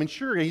 inches. I mean,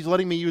 sure, he's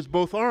letting me use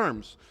both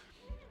arms.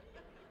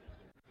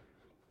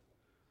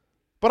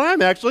 But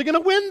I'm actually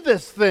going to win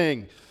this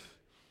thing.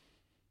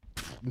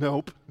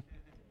 Nope.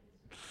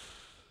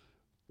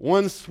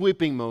 One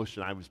sweeping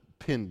motion, I was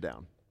pinned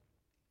down.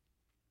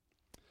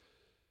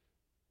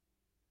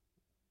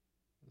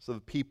 So the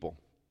people,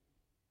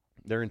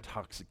 they're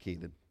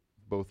intoxicated,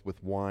 both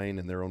with wine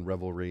and their own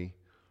revelry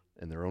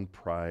and their own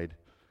pride.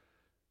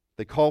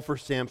 They call for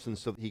Samson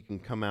so that he can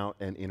come out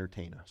and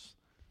entertain us.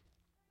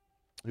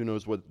 Who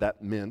knows what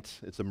that meant?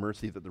 It's a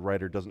mercy that the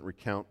writer doesn't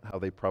recount how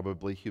they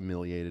probably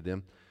humiliated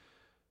him.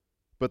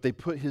 But they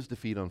put his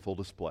defeat on full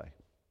display.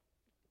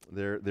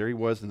 There he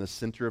was in the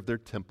center of their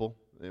temple.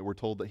 We're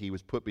told that he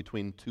was put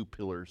between 2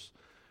 pillars.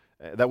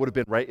 That would have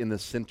been right in the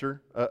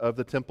center of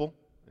the temple.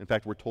 In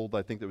fact, we're told,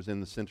 I think, that was in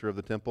the center of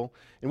the temple.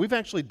 And we've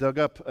actually dug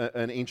up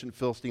an ancient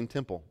Philistine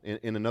temple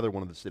in another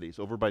one of the cities,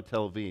 over by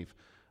Tel Aviv.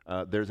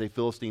 There's a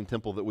Philistine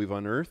temple that we've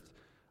unearthed.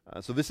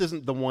 So this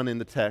isn't the one in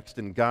the text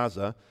in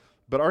Gaza,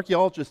 but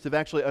archaeologists have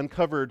actually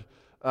uncovered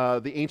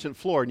the ancient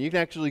floor, and you can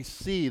actually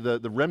see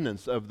the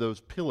remnants of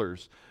those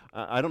pillars.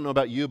 I don't know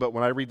about you, but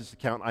when I read this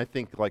account, I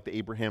think like the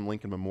Abraham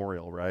Lincoln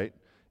Memorial, right?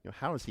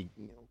 How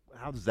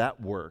does that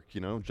work?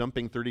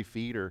 Jumping 30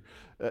 feet or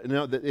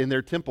no? In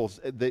their temples,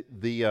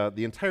 the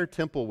entire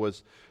temple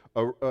was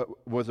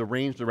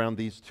arranged around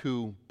these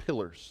 2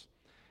 pillars,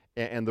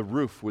 and the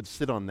roof would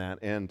sit on that,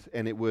 and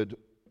it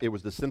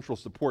was the central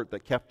support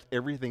that kept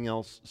everything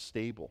else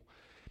stable.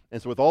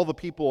 And so, with all the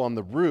people on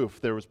the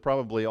roof, there was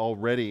probably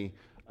already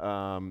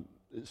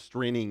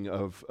straining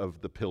of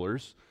the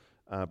pillars,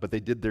 but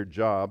they did their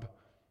job.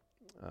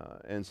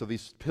 And so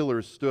these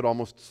pillars stood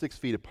almost 6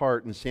 feet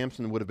apart, and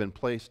Samson would have been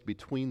placed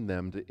between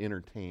them to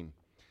entertain.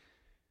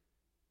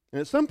 And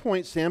at some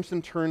point,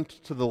 Samson turned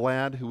to the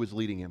lad who was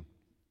leading him.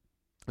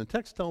 The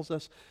text tells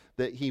us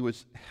that he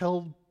was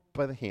held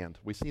by the hand.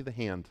 We see the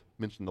hand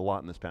mentioned a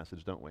lot in this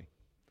passage, don't we?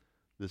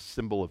 This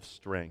symbol of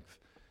strength.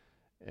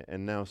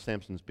 And now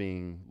Samson's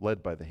being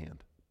led by the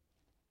hand.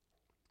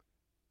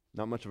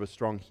 Not much of a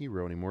strong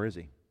hero anymore, is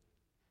he?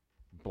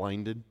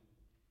 Blinded,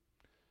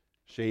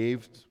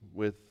 shaved,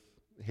 with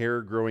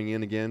hair growing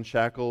in again,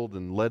 shackled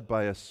and led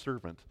by a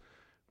servant,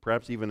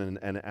 perhaps even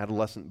an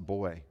adolescent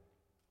boy.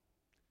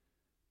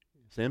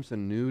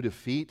 Samson knew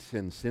defeat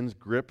and sin's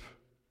grip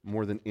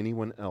more than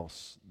anyone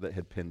else that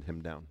had pinned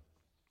him down.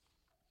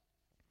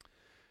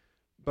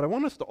 But I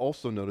want us to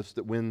also notice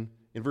that in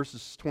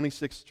verses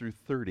 26 through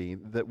 30,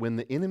 that when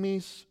the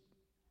enemies,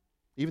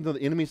 even though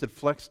the enemies had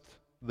flexed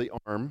the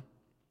arm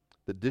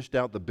that dished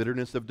out the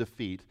bitterness of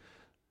defeat,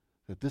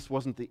 that this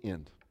wasn't the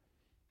end.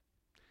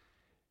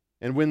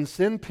 And when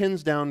sin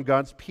pins down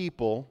God's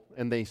people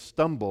and they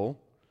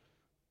stumble,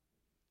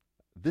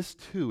 this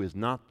too is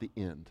not the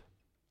end.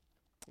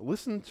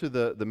 Listen to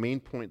the main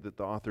point that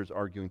the author is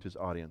arguing to his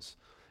audience,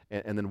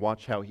 and then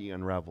watch how he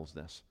unravels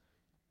this.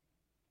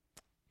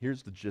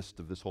 Here's the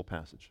gist of this whole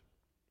passage.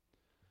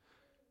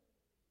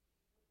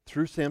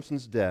 Through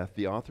Samson's death,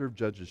 the author of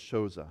Judges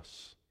shows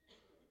us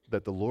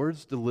that the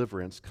Lord's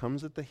deliverance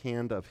comes at the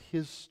hand of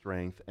his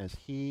strength as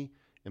he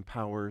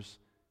empowers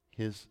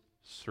his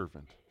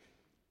servant.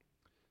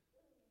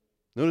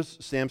 Notice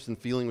Samson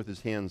feeling with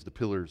his hands the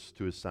pillars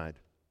to his side.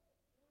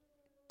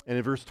 And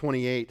in verse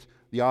 28,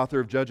 the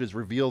author of Judges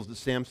reveals that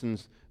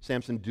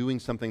Samson doing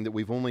something that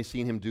we've only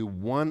seen him do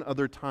one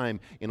other time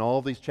in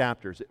all these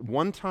chapters.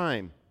 One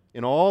time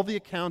in all the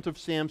account of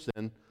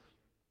Samson,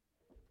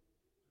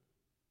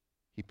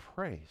 he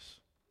prays.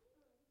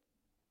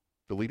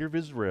 The leader of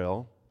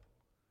Israel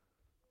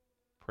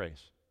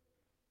prays.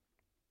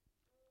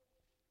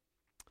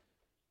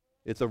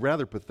 It's a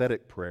rather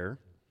pathetic prayer.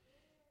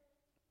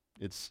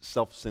 It's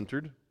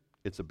self-centered.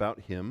 It's about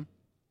him.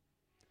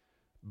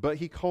 But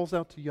he calls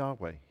out to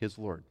Yahweh, his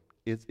Lord.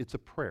 It's a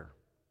prayer.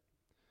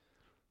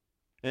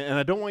 And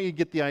I don't want you to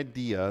get the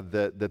idea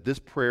that this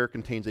prayer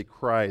contains a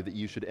cry that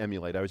you should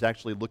emulate. I was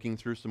actually looking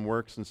through some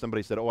works, and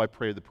somebody said, I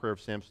pray the prayer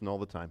of Samson all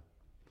the time.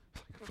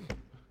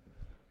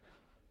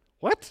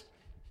 What?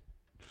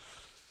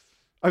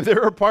 I mean,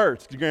 there are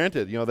parts,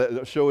 granted,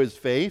 that show his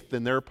faith,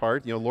 and there are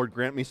parts, Lord,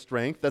 grant me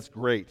strength. That's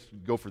great.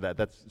 Go for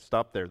that.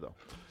 Stop there, though.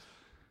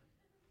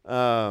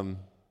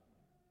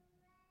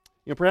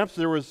 Perhaps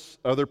there was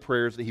other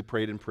prayers that he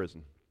prayed in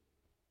prison.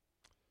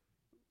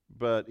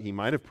 But he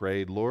might have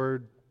prayed,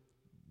 Lord,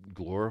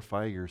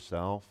 glorify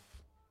yourself.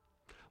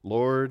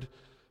 Lord,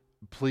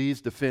 please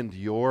defend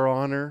your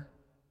honor.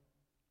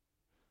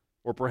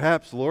 Or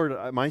perhaps,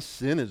 Lord, my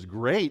sin is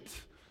great.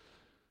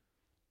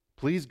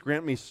 Please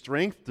grant me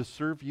strength to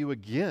serve you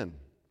again.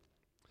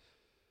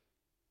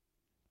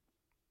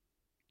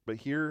 But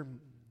here,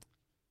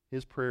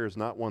 his prayer is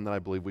not one that I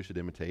believe we should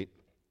imitate.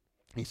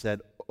 He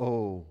said,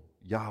 "Oh,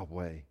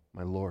 Yahweh,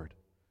 my Lord,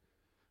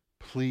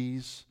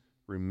 please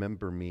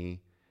remember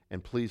me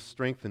and please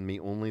strengthen me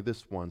only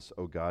this once,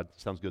 O God."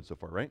 Sounds good so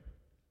far, right?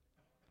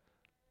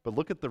 But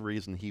look at the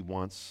reason he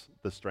wants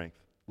the strength.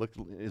 Look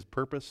at his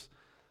purpose.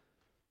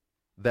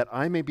 That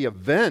I may be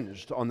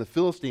avenged on the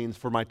Philistines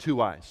for my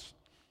 2 eyes.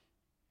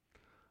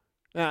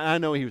 Now, I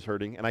know he was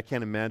hurting, and I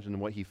can't imagine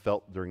what he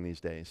felt during these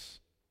days.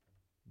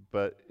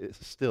 But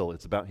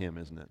it's about him,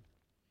 isn't it?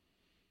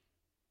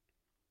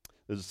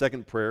 There's a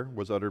second prayer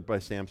was uttered by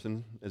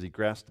Samson as he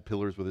grasped the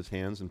pillars with his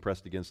hands and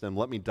pressed against them.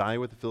 Let me die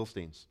with the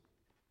Philistines.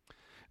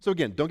 So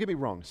again, don't get me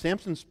wrong.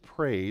 Samson's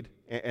prayed,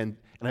 and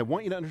I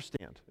want you to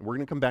understand, and we're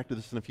going to come back to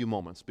this in a few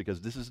moments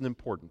because this is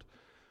important.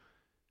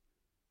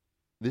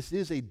 This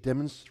is a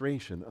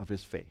demonstration of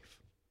his faith.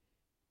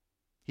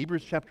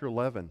 Hebrews chapter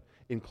 11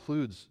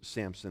 includes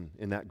Samson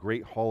in that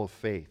great hall of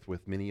faith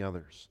with many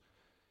others.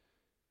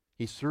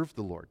 He served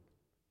the Lord.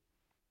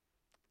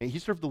 And he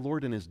served the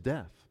Lord in his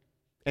death.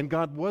 And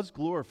God was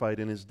glorified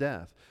in his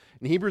death.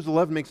 And Hebrews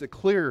 11 makes it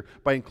clear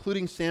by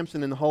including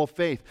Samson in the hall of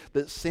faith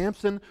that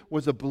Samson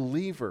was a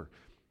believer.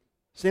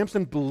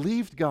 Samson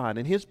believed God,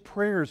 and his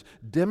prayers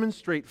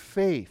demonstrate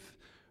faith.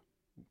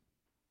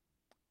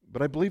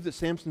 But I believe that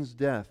Samson's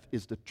death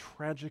is the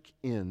tragic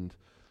end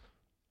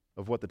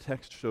of what the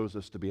text shows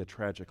us to be a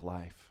tragic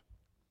life.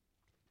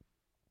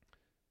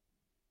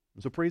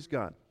 And so praise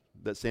God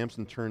that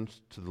Samson turned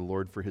to the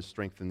Lord for his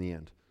strength in the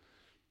end.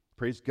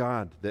 Praise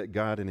God that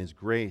God in his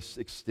grace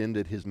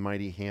extended his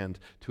mighty hand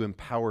to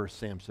empower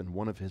Samson,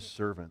 one of his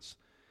servants.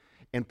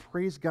 And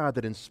praise God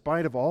that in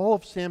spite of all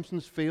of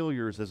Samson's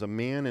failures as a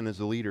man and as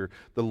a leader,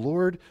 the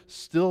Lord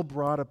still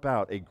brought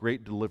about a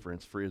great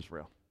deliverance for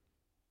Israel.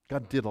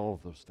 God did all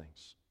of those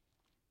things.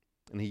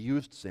 And he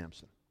used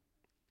Samson.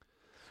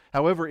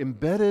 However,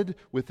 embedded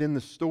within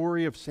the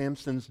story of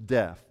Samson's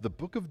death, the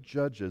book of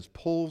Judges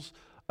pulls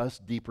us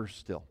deeper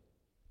still.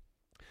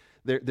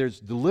 There's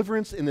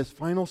deliverance in this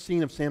final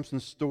scene of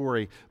Samson's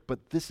story,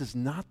 but this is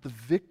not the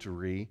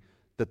victory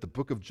that the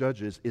book of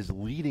Judges is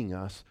leading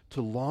us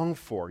to long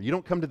for. You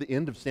don't come to the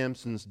end of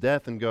Samson's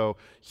death and go,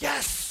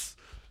 yes!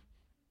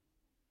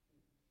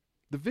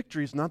 The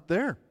victory is not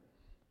there.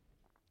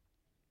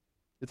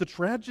 It's a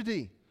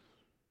tragedy.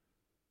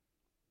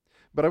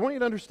 But I want you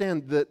to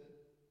understand that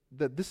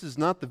this is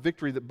not the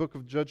victory that book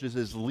of Judges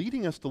is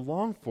leading us to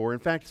long for. In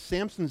fact,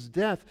 Samson's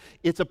death,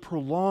 it's a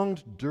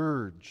prolonged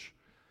dirge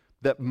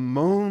that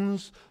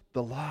moans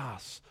the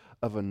loss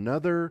of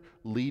another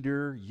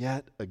leader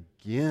yet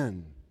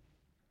again.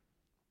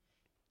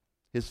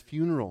 His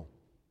funeral,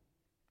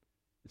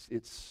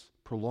 it's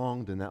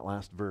prolonged in that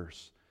last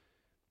verse.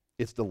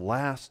 It's the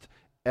last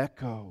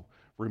echo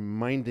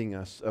reminding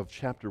us of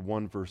chapter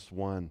 1, verse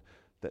 1,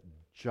 that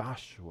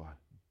Joshua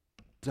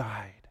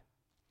died.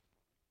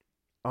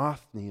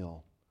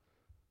 Othniel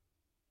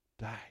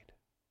died.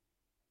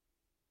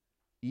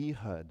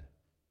 Ehud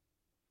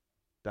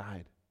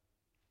died.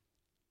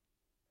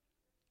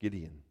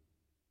 Gideon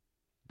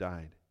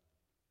died.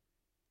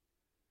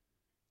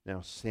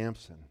 Now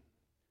Samson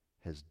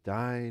has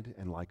died,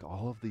 and like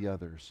all of the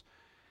others,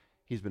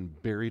 he's been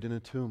buried in a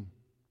tomb.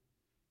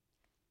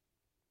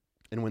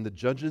 And when the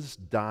judges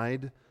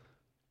died,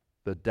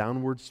 the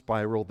downward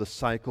spiral, the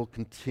cycle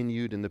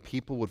continued, and the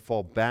people would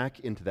fall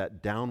back into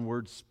that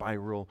downward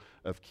spiral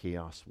of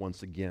chaos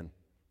once again.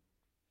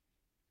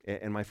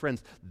 And my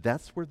friends,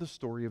 that's where the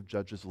story of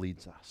Judges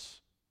leads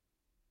us.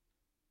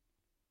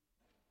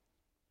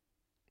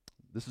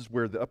 This is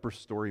where the upper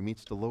story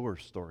meets the lower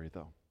story,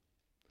 though.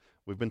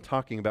 We've been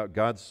talking about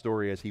God's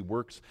story as he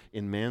works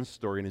in man's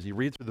story, and as you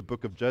read through the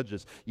book of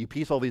Judges, you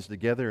piece all these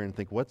together and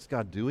think, what's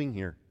God doing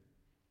here?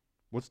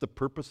 What's the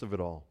purpose of it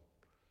all?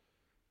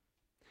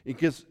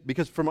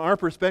 Because from our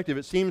perspective,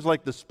 it seems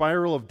like the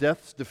spiral of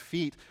death's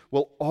defeat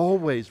will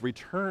always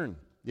return.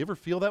 You ever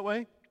feel that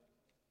way?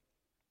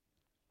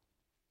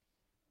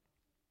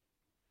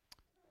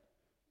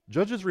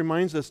 Judges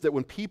reminds us that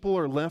when people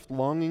are left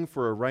longing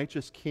for a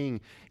righteous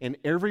king and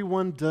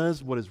everyone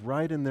does what is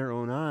right in their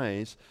own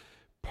eyes,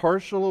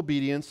 partial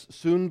obedience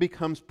soon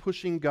becomes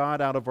pushing God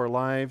out of our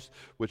lives,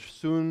 which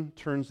soon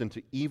turns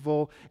into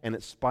evil, and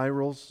it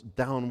spirals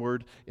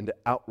downward into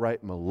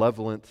outright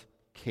malevolent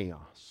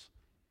chaos.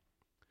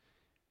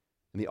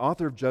 And the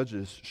author of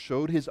Judges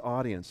showed his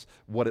audience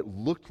what it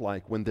looked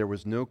like when there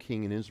was no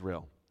king in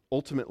Israel.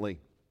 Ultimately,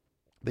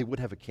 they would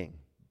have a king.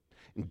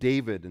 And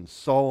David and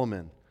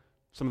Solomon,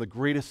 some of the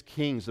greatest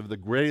kings of the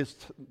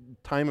greatest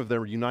time of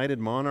their united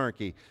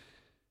monarchy,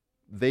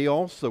 they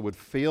also would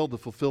fail to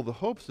fulfill the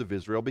hopes of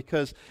Israel,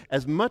 because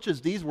as much as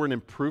these were an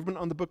improvement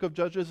on the book of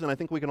Judges, and I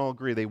think we can all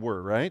agree they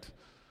were, right?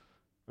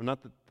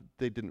 Not that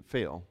they didn't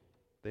fail.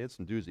 They had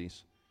some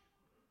doozies.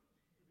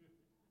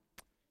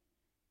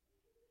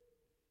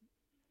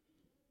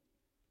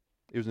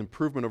 It was an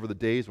improvement over the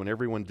days when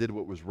everyone did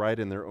what was right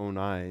in their own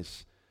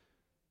eyes,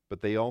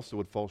 but they also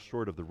would fall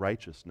short of the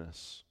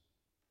righteousness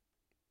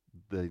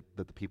that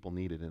the people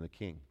needed in a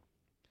king.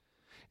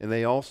 And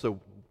they also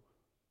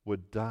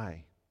would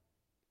die.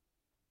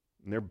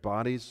 And their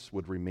bodies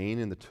would remain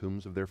in the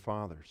tombs of their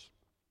fathers.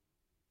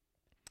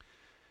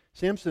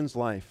 Samson's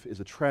life is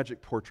a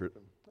tragic portrait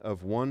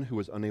of one who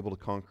was unable to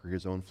conquer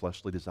his own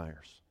fleshly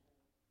desires.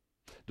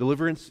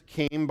 Deliverance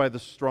came by the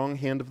strong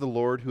hand of the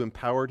Lord who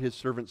empowered his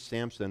servant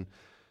Samson.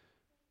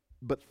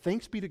 But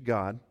thanks be to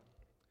God,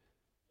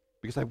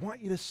 because I want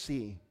you to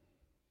see,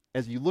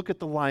 as you look at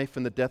the life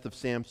and the death of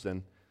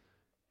Samson,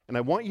 and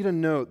I want you to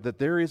note that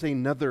there is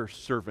another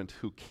servant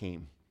who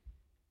came.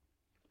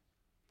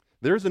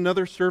 There's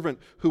another servant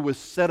who was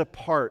set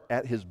apart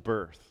at his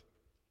birth,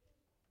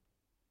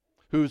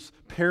 whose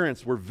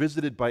parents were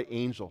visited by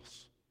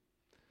angels.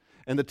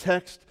 And the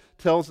text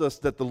tells us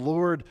that the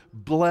Lord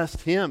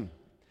blessed him,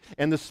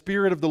 and the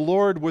Spirit of the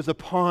Lord was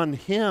upon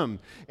him,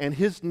 and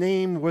his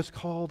name was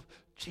called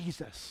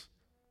Jesus.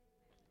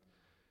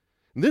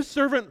 This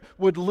servant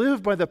would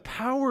live by the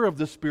power of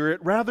the Spirit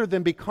rather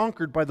than be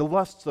conquered by the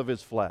lusts of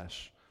his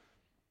flesh.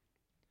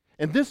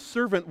 And this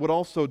servant would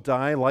also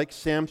die like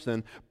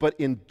Samson, but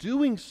in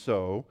doing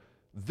so,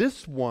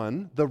 this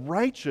one, the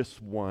righteous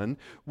one,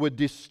 would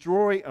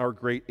destroy our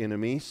great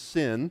enemy,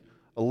 sin,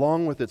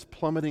 along with its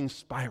plummeting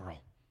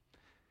spiral.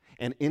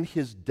 And in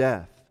his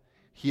death,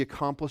 he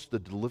accomplished the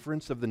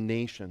deliverance of the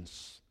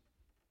nations,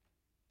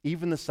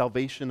 even the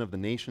salvation of the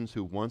nations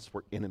who once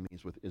were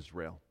enemies with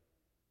Israel.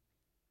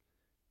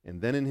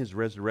 And then in his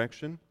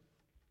resurrection,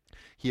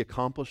 he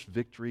accomplished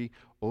victory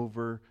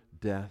over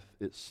death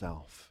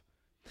itself.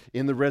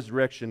 In the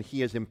resurrection,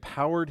 he has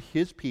empowered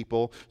his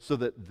people so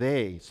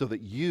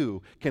that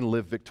you can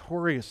live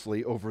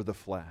victoriously over the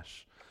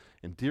flesh.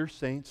 And dear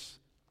saints,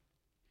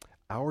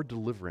 our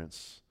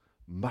deliverance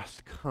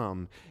must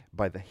come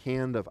by the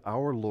hand of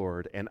our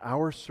Lord, and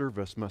our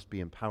service must be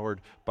empowered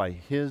by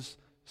his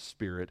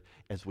Spirit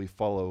as we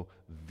follow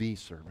the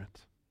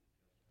servant.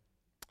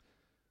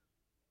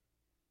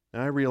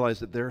 And I realize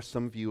that there are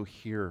some of you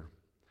here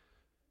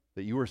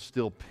that you are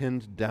still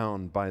pinned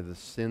down by the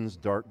sin's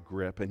dark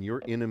grip, and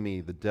your enemy,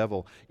 the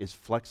devil, is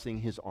flexing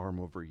his arm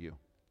over you.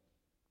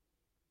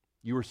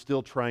 You are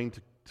still trying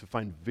to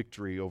find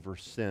victory over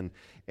sin,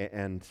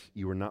 and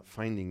you are not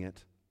finding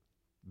it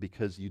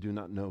because you do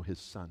not know his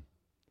Son.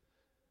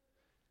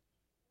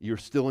 You're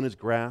still in his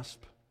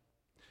grasp.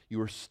 You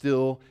are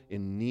still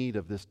in need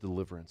of this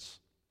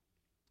deliverance.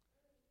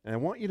 And I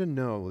want you to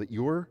know that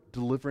your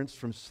deliverance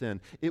from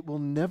sin, it will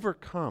never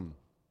come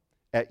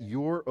at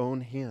your own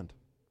hand.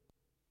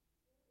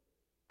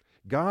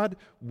 God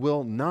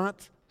will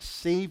not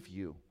save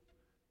you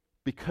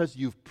because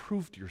you've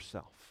proved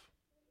yourself.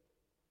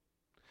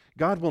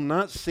 God will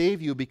not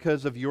save you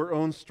because of your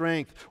own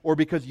strength or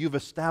because you've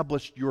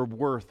established your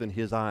worth in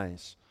his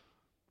eyes.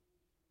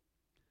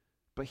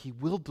 But he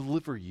will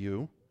deliver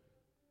you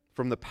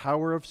from the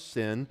power of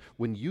sin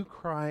when you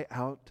cry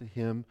out to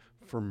him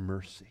for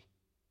mercy.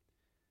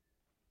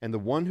 And the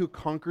one who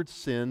conquered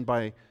sin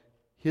by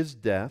his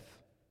death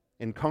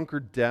and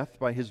conquered death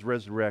by his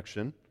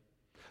resurrection,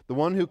 the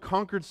one who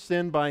conquered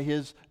sin by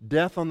his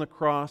death on the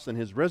cross and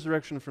his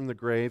resurrection from the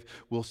grave,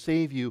 will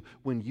save you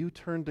when you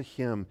turn to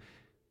him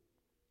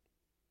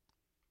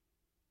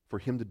for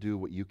him to do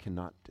what you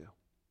cannot do.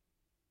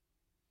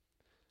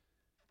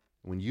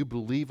 When you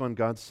believe on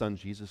God's Son,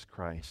 Jesus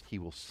Christ, he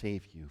will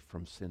save you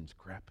from sin's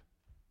grip.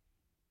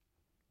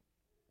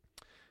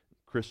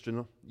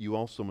 Christian, you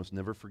also must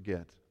never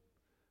forget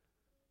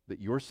that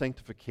your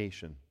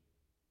sanctification,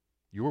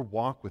 your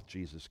walk with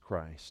Jesus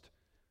Christ,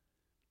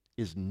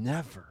 is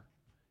never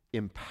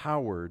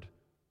empowered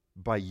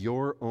by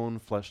your own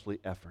fleshly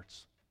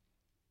efforts.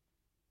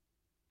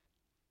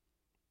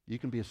 You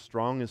can be as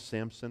strong as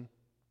Samson,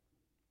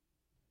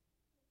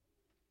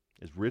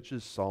 as rich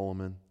as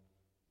Solomon,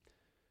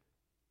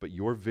 but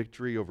your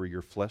victory over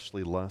your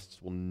fleshly lusts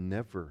will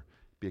never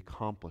be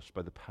accomplished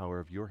by the power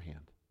of your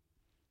hand.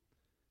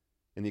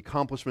 And the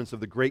accomplishments of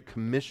the Great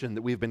Commission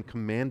that we've been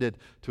commanded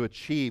to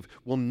achieve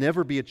will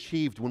never be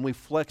achieved when we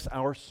flex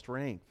our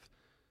strength.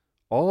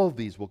 All of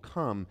these will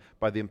come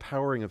by the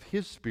empowering of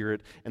his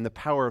Spirit and the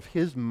power of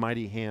his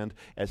mighty hand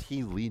as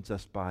he leads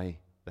us by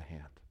the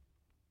hand.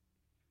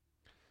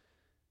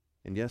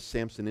 And yes,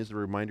 Samson is a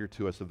reminder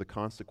to us of the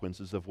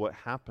consequences of what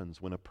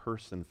happens when a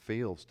person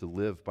fails to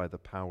live by the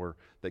power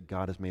that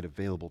God has made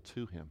available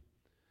to him.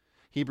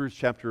 Hebrews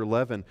chapter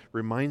 11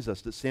 reminds us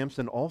that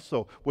Samson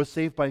also was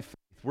saved by faith.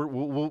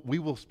 We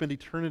will spend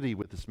eternity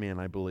with this man,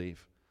 I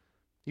believe.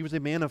 He was a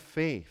man of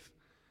faith.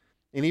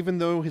 And even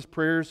though his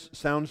prayers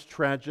sound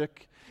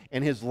tragic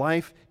and his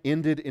life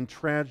ended in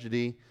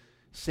tragedy,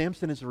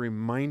 Samson is a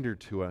reminder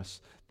to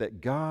us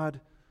that God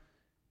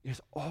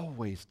is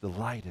always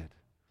delighted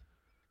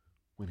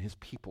when his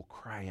people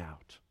cry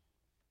out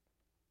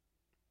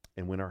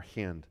and when our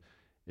hand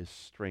is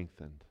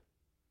strengthened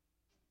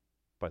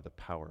by the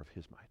power of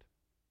his might.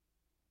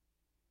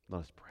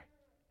 Let us pray.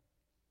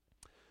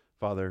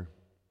 Father,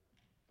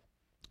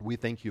 we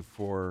thank you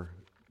for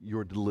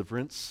your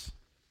deliverance.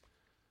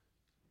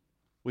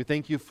 We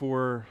thank you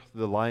for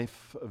the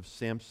life of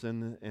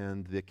Samson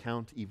and the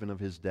account even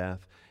of his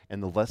death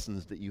and the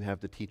lessons that you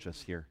have to teach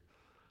us here.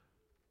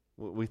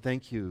 We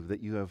thank you that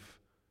you have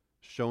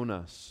shown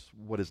us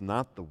what is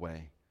not the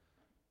way.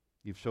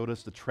 You've showed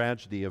us the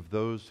tragedy of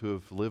those who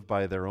have lived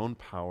by their own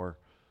power.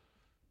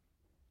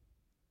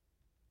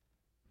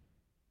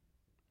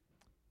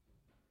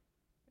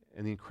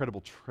 and the incredible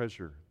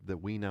treasure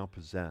that we now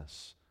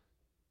possess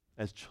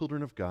as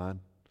children of God,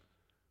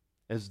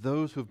 as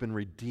those who have been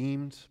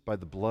redeemed by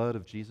the blood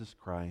of Jesus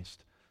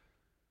Christ,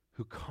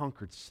 who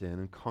conquered sin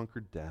and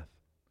conquered death.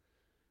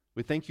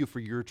 We thank you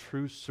for your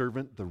true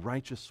servant, the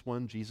righteous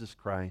one, Jesus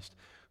Christ,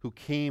 who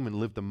came and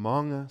lived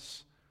among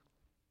us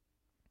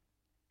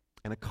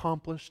and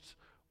accomplished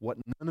what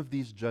none of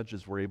these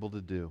judges were able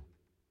to do.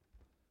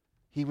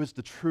 He was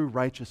the true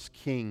righteous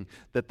king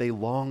that they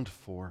longed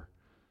for,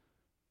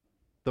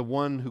 the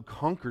one who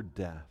conquered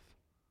death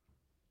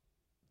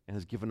and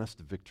has given us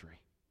the victory,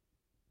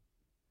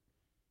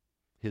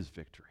 his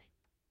victory.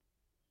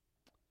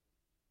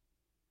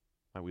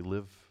 Might we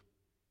live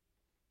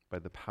by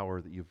the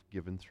power that you've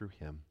given through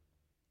him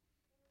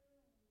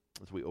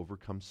as we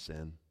overcome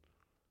sin,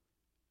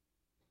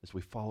 as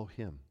we follow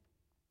him.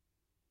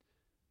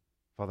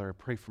 Father, I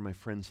pray for my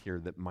friends here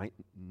that might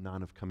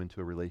not have come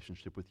into a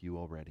relationship with you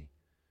already.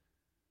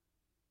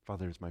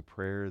 Father, it's my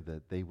prayer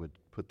that they would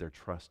put their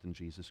trust in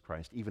Jesus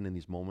Christ, even in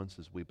these moments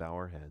as we bow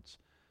our heads.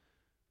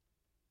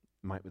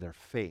 Might their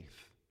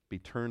faith be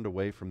turned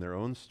away from their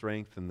own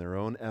strength and their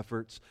own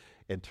efforts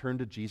and turn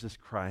to Jesus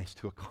Christ,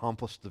 who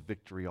accomplished the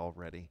victory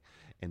already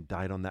and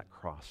died on that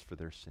cross for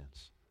their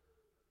sins.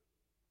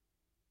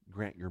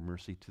 Grant your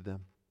mercy to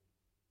them.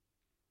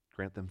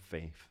 Grant them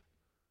faith.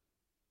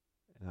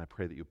 And I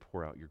pray that you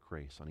pour out your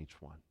grace on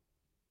each one.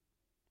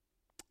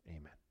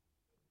 Amen.